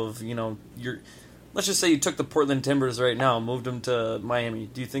full of, let's just say you took the Portland Timbers right now and moved them to Miami,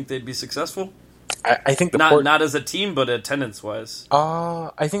 do you think they'd be successful? I think not as a team, but attendance wise.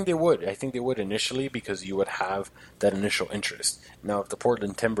 I think they would. I think they would initially, because you would have that initial interest. Now, if the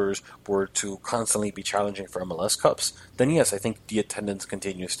Portland Timbers were to constantly be challenging for MLS Cups, then yes, I think the attendance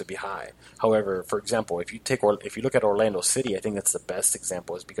continues to be high. However, for example, if you look at Orlando City, I think that's the best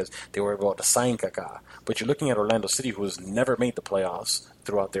example, is because they were about to sign Kaká. But you're looking at Orlando City, who has never made the playoffs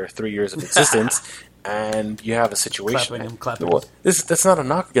throughout their 3 years of existence, and you have a situation. Clapping him. Well, that's not a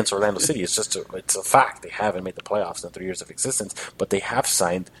knock against Orlando City. It's just it's a fact. They haven't made the playoffs in 3 years of existence, but they have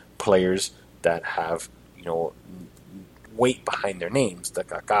signed players that have weight behind their names. The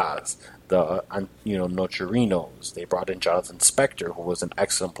Kakas, the Nocherinos. They brought in Jonathan Spector, who was an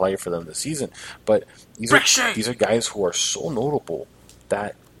excellent player for them this season. But these are guys who are so notable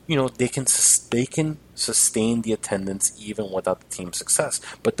that they can sustain the attendance even without the team's success.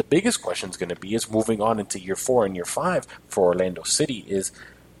 But the biggest question is going to be moving on into year 4 and year 5 for Orlando City is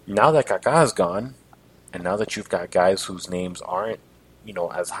now that Kaká is gone, and now that you've got guys whose names aren't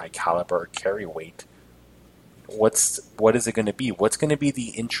as high caliber or carry weight. What is it going to be? What's going to be the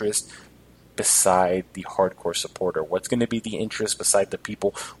interest beside the hardcore supporter? What's going to be the interest beside the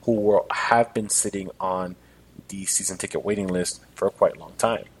people who have been sitting on the season ticket waiting list for a quite long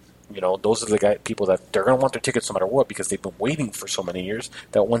time? Those are the people that they're going to want their tickets no matter what because they've been waiting for so many years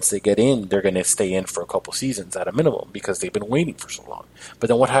that once they get in, they're going to stay in for a couple seasons at a minimum because they've been waiting for so long. But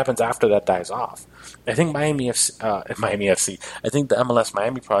then what happens after that dies off? I think Miami FC, I think the MLS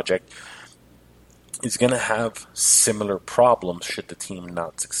Miami project is going to have similar problems should the team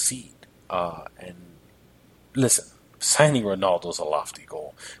not succeed. And listen, signing Ronaldo's a lofty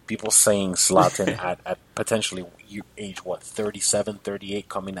goal. People saying Zlatan at potentially age 37, 38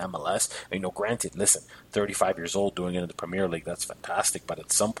 coming to MLS. Granted, listen, 35 years old doing it in the Premier League, that's fantastic. But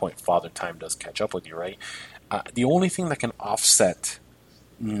at some point, father time does catch up with you, right? The only thing that can offset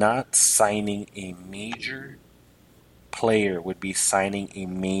not signing a major player would be signing a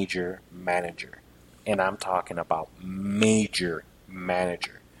major manager. And I'm talking about major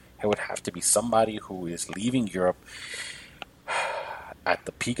manager. It would have to be somebody who is leaving Europe at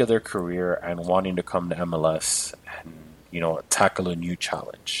the peak of their career and wanting to come to MLS and tackle a new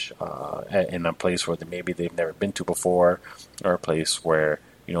challenge in a place where maybe they've never been to before, or a place where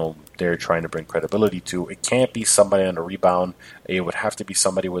they're trying to bring credibility to. It can't be somebody on a rebound. It would have to be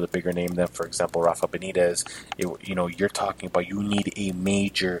somebody with a bigger name than, for example, Rafa Benitez. You're talking about you need a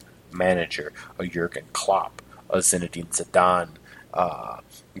major manager, a Jurgen Klopp, a Zinedine Zidane,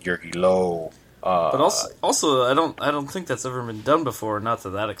 Jurgen Low. But also, I don't think that's ever been done before, not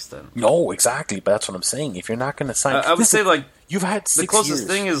to that extent. No, exactly. But that's what I'm saying. If you're not going to sign, I would say you've had 6 years. The closest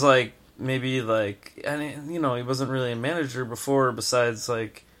thing is maybe he wasn't really a manager before. Besides you're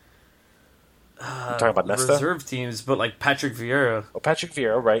talking about Nesta? Reserve teams, but Patrick Vieira. Well, Patrick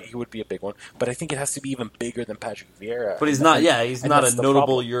Vieira, right? He would be a big one, but I think it has to be even bigger than Patrick Vieira. But he's not. Yeah, he's not a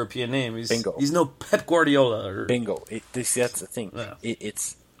notable European name. Bingo. He's no Pep Guardiola. Bingo. That's the thing. Yeah.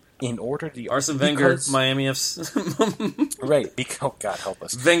 It's in order to Arsene Wenger, Miami FC. Right. Oh God, help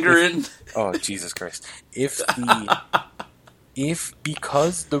us. Wenger in. Oh Jesus Christ!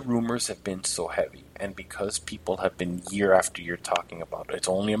 Because the rumors have been so heavy, and because people have been year after year talking about it, it's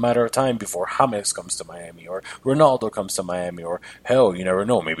only a matter of time before James comes to Miami, or Ronaldo comes to Miami, or hell, you never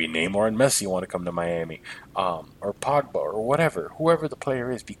know, maybe Neymar and Messi want to come to Miami, or Pogba, or whoever the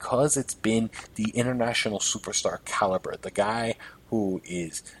player is, because it's been the international superstar caliber, the guy who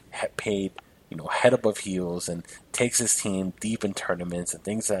is paid head above heels and takes his team deep in tournaments and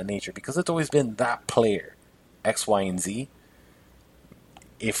things of that nature, because it's always been that player, X, Y, and Z.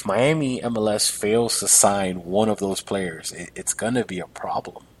 If Miami MLS fails to sign one of those players, it's going to be a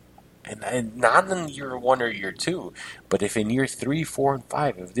problem. And not in year 1 or year 2, but if in year 3, 4, and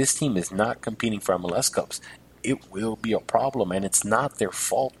 5, if this team is not competing for MLS Cups, it will be a problem. And it's not their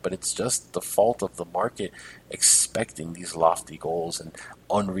fault, but it's just the fault of the market expecting these lofty goals and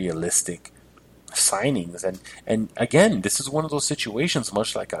unrealistic signings. And again, this is one of those situations,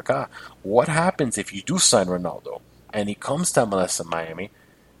 much like Kaká. What happens if you do sign Ronaldo and he comes to MLS in Miami,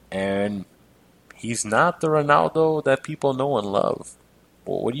 and he's not the Ronaldo that people know and love?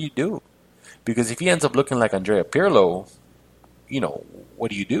 Well, what do you do? Because if he ends up looking like Andrea Pirlo,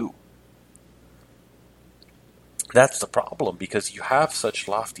 what do you do? That's the problem, because you have such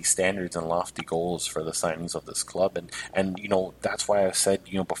lofty standards and lofty goals for the signings of this club. And that's why I said,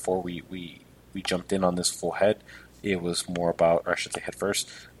 before we jumped in on this full head, it was more about, or I should say head first,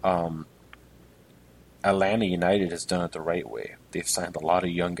 Atlanta United has done it the right way. They've signed a lot of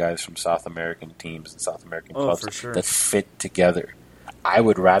young guys from South American teams and South American clubs that fit together. I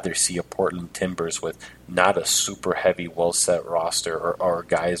would rather see a Portland Timbers with not a super heavy, well-set roster or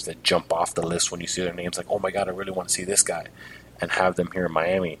guys that jump off the list when you see their names, like, oh my God, I really want to see this guy, and have them here in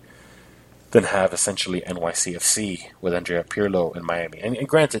Miami, than have essentially NYCFC with Andrea Pirlo in Miami. And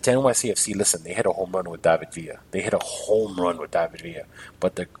granted, to NYCFC, listen, they hit a home run with David Villa.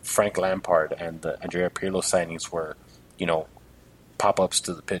 But the Frank Lampard and the Andrea Pirlo signings were, pop-ups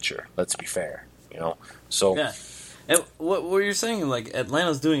to the pitcher. Let's be fair, So yeah. And what you're saying,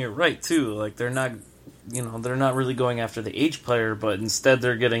 Atlanta's doing it right too. They're not they're not really going after the age player, but instead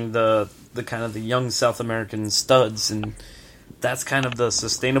they're getting the kind of the young South American studs, and that's kind of the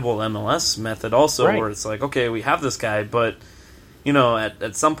sustainable MLS method also, right, where it's like, okay, we have this guy, but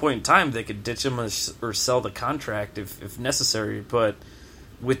at some point in time they could ditch him or sell the contract if necessary, but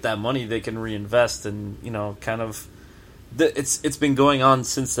with that money they can reinvest, and kind of it's been going on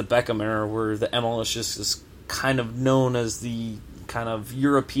since the Beckham era, where the MLS just is kind of known as the kind of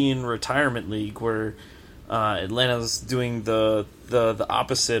European retirement league, where Atlanta's doing the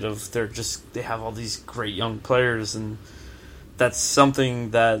opposite of they have all these great young players, and that's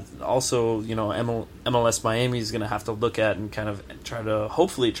something that also MLS Miami is going to have to look at and kind of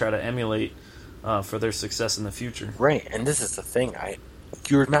hopefully try to emulate for their success in the future. Right, and this is the thing,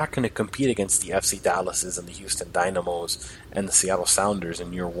 you're not going to compete against the FC Dallases and the Houston Dynamos and the Seattle Sounders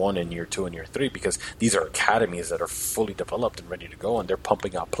in year 1 and year 2 and year 3, because these are academies that are fully developed and ready to go, and they're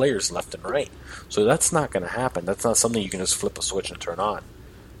pumping out players left and right. So that's not going to happen. That's not something you can just flip a switch and turn on.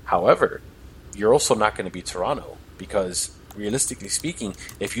 However, you're also not going to be Toronto, because realistically speaking,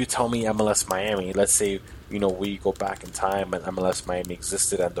 if you tell me MLS Miami, let's say we go back in time and MLS Miami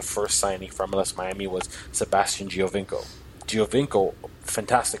existed, and the first signing for MLS Miami was Sebastian Giovinco. Giovinco,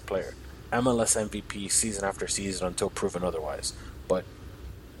 fantastic player, MLS MVP season after season until proven otherwise. But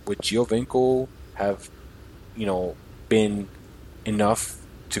would Giovinco have, been enough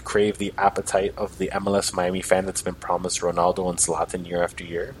to crave the appetite of the MLS Miami fan that's been promised Ronaldo and Zlatan year after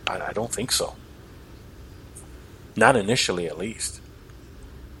year? I don't think so. Not initially, at least.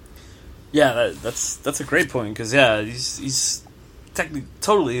 Yeah, that's a great point, because he's technically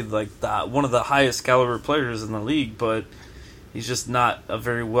totally like one of the highest caliber players in the league, but he's just not a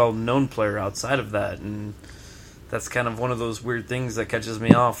very well known player outside of that, and that's kind of one of those weird things that catches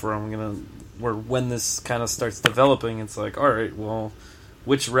me off, where when this kind of starts developing, it's like, all right, well,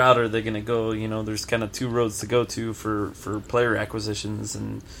 which route are they going to go? There's kind of two roads to go to for player acquisitions,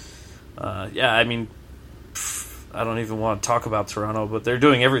 and I don't even want to talk about Toronto, but they're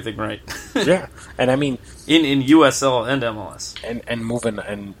doing everything right. Yeah, and I mean in USL and MLS. And moving,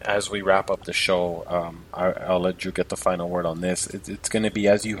 and as we wrap up the show, I'll let Drew get the final word on this. It's going to be,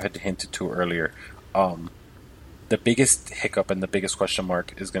 as you had hinted to earlier, the biggest hiccup and the biggest question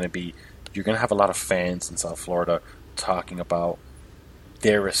mark is going to be, you're going to have a lot of fans in South Florida talking about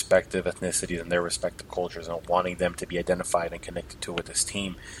their respective ethnicities and their respective cultures and wanting them to be identified and connected to with this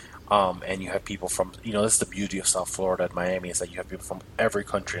team. And you have people from, this is the beauty of South Florida and Miami, is that you have people from every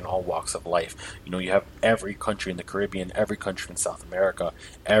country in all walks of life. You have every country in the Caribbean, every country in South America,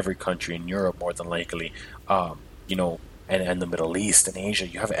 every country in Europe, more than likely, and the Middle East and Asia.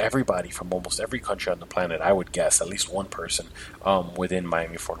 You have everybody from almost every country on the planet, I would guess, at least one person within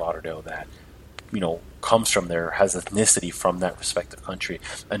Miami, Fort Lauderdale that, comes from there, has ethnicity from that respective country.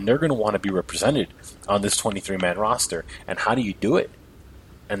 And they're going to want to be represented on this 23-man roster. And how do you do it?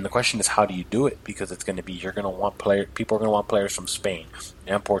 And the question is, how do you do it? Because it's going to be, people are going to want players from Spain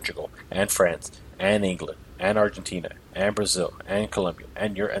and Portugal and France and England and Argentina and Brazil and Colombia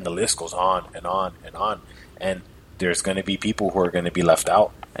and the list goes on and on and on. And there's going to be people who are going to be left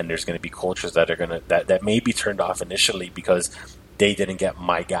out, and there's going to be cultures that are going to that may be turned off initially because they didn't get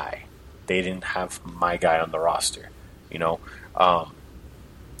my guy. They didn't have my guy on the roster,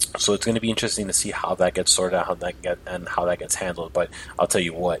 So it's going to be interesting to see how that gets sorted out, how that gets handled. But I'll tell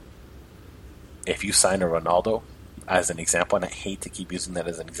you what, if you sign a Ronaldo, as an example, and I hate to keep using that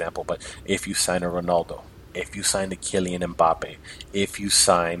as an example, but if you sign a Ronaldo, if you sign a Kylian Mbappe, if you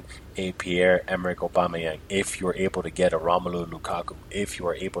sign a Pierre-Emerick Aubameyang, if you're able to get a Romelu Lukaku, if you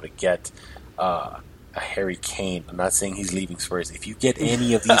are able to get a Harry Kane, I'm not saying he's leaving Spurs. If you get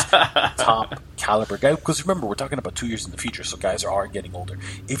any of these top caliber guys, because remember, we're talking about 2 years in the future, so guys are getting older.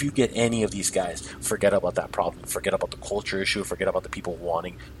 If you get any of these guys, forget about that problem. Forget about the culture issue. Forget about the people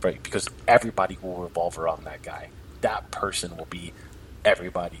wanting, right? Because everybody will revolve around that guy. That person will be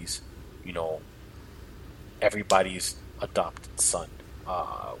everybody's, everybody's adopted son,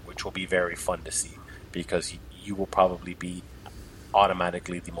 which will be very fun to see, because you will probably be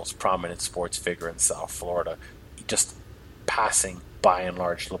automatically the most prominent sports figure in South Florida, just passing by and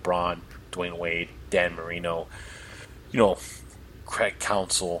large LeBron, Dwayne Wade, Dan Marino, Craig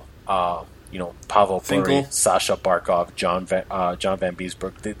Counsell, Pavel Bure, Sasha Barkov, John Van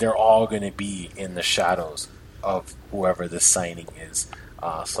Beesbrook. They're all going to be in the shadows of whoever this signing is.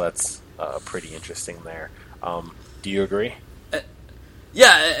 So that's pretty interesting there. Do you agree?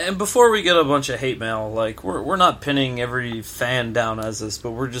 Yeah, and before we get a bunch of hate mail, we're not pinning every fan down as this,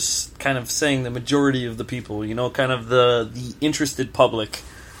 but we're just kind of saying the majority of the people, kind of the interested public,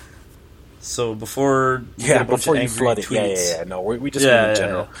 So before you get a bunch before of you angry flood it. tweets. Yeah. No, we just Yeah, mean in yeah,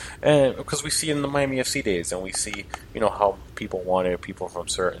 general. And because we see it in the Miami FC days, and we see, how people wanted people from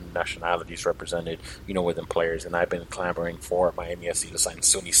certain nationalities represented, within players. And I've been clamoring for Miami FC to sign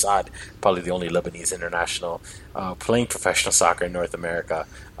Suni Saad, probably the only Lebanese international playing professional soccer in North America,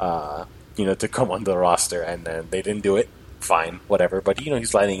 to come on the roster. And then they didn't do it. Fine, whatever. But,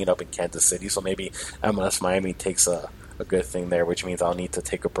 he's lining it up in Kansas City. So maybe MLS Miami takes a good thing there, which means I'll need to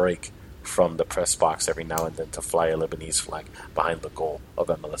take a break from the press box every now and then to fly a Lebanese flag behind the goal of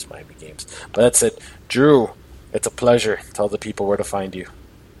MLS Miami games. But that's it. Drew, it's a pleasure. Tell the people where to find you.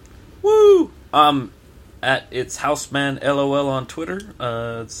 Woo! At It's Houseman LOL on Twitter.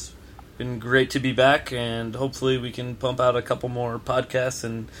 It's been great to be back, and hopefully we can pump out a couple more podcasts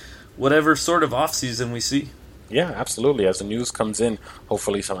and whatever sort of off-season we see. Yeah, absolutely. As the news comes in,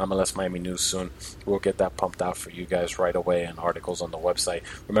 hopefully some MLS Miami news soon. We'll get that pumped out for you guys right away and articles on the website.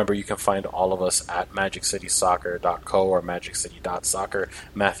 Remember, you can find all of us at MagicCitySoccer.co or MagicCity.soccer.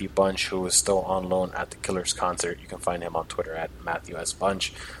 Matthew Bunch, who is still on loan at the Killers concert, you can find him on Twitter at Matthew S.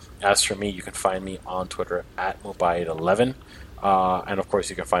 Bunch. As for me, you can find me on Twitter at Mubayid11. And of course,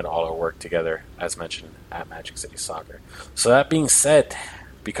 you can find all our work together, as mentioned, at Magic City Soccer. So that being said,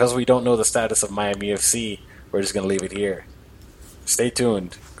 because we don't know the status of Miami FC, we're just going to leave it here. Stay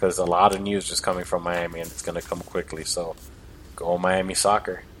tuned, because a lot of news is coming from Miami, and it's going to come quickly. So, go Miami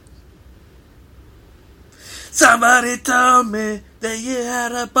Soccer. Somebody told me that you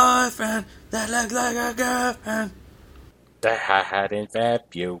had a boyfriend that looked like a girlfriend That I had in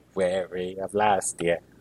February of last year.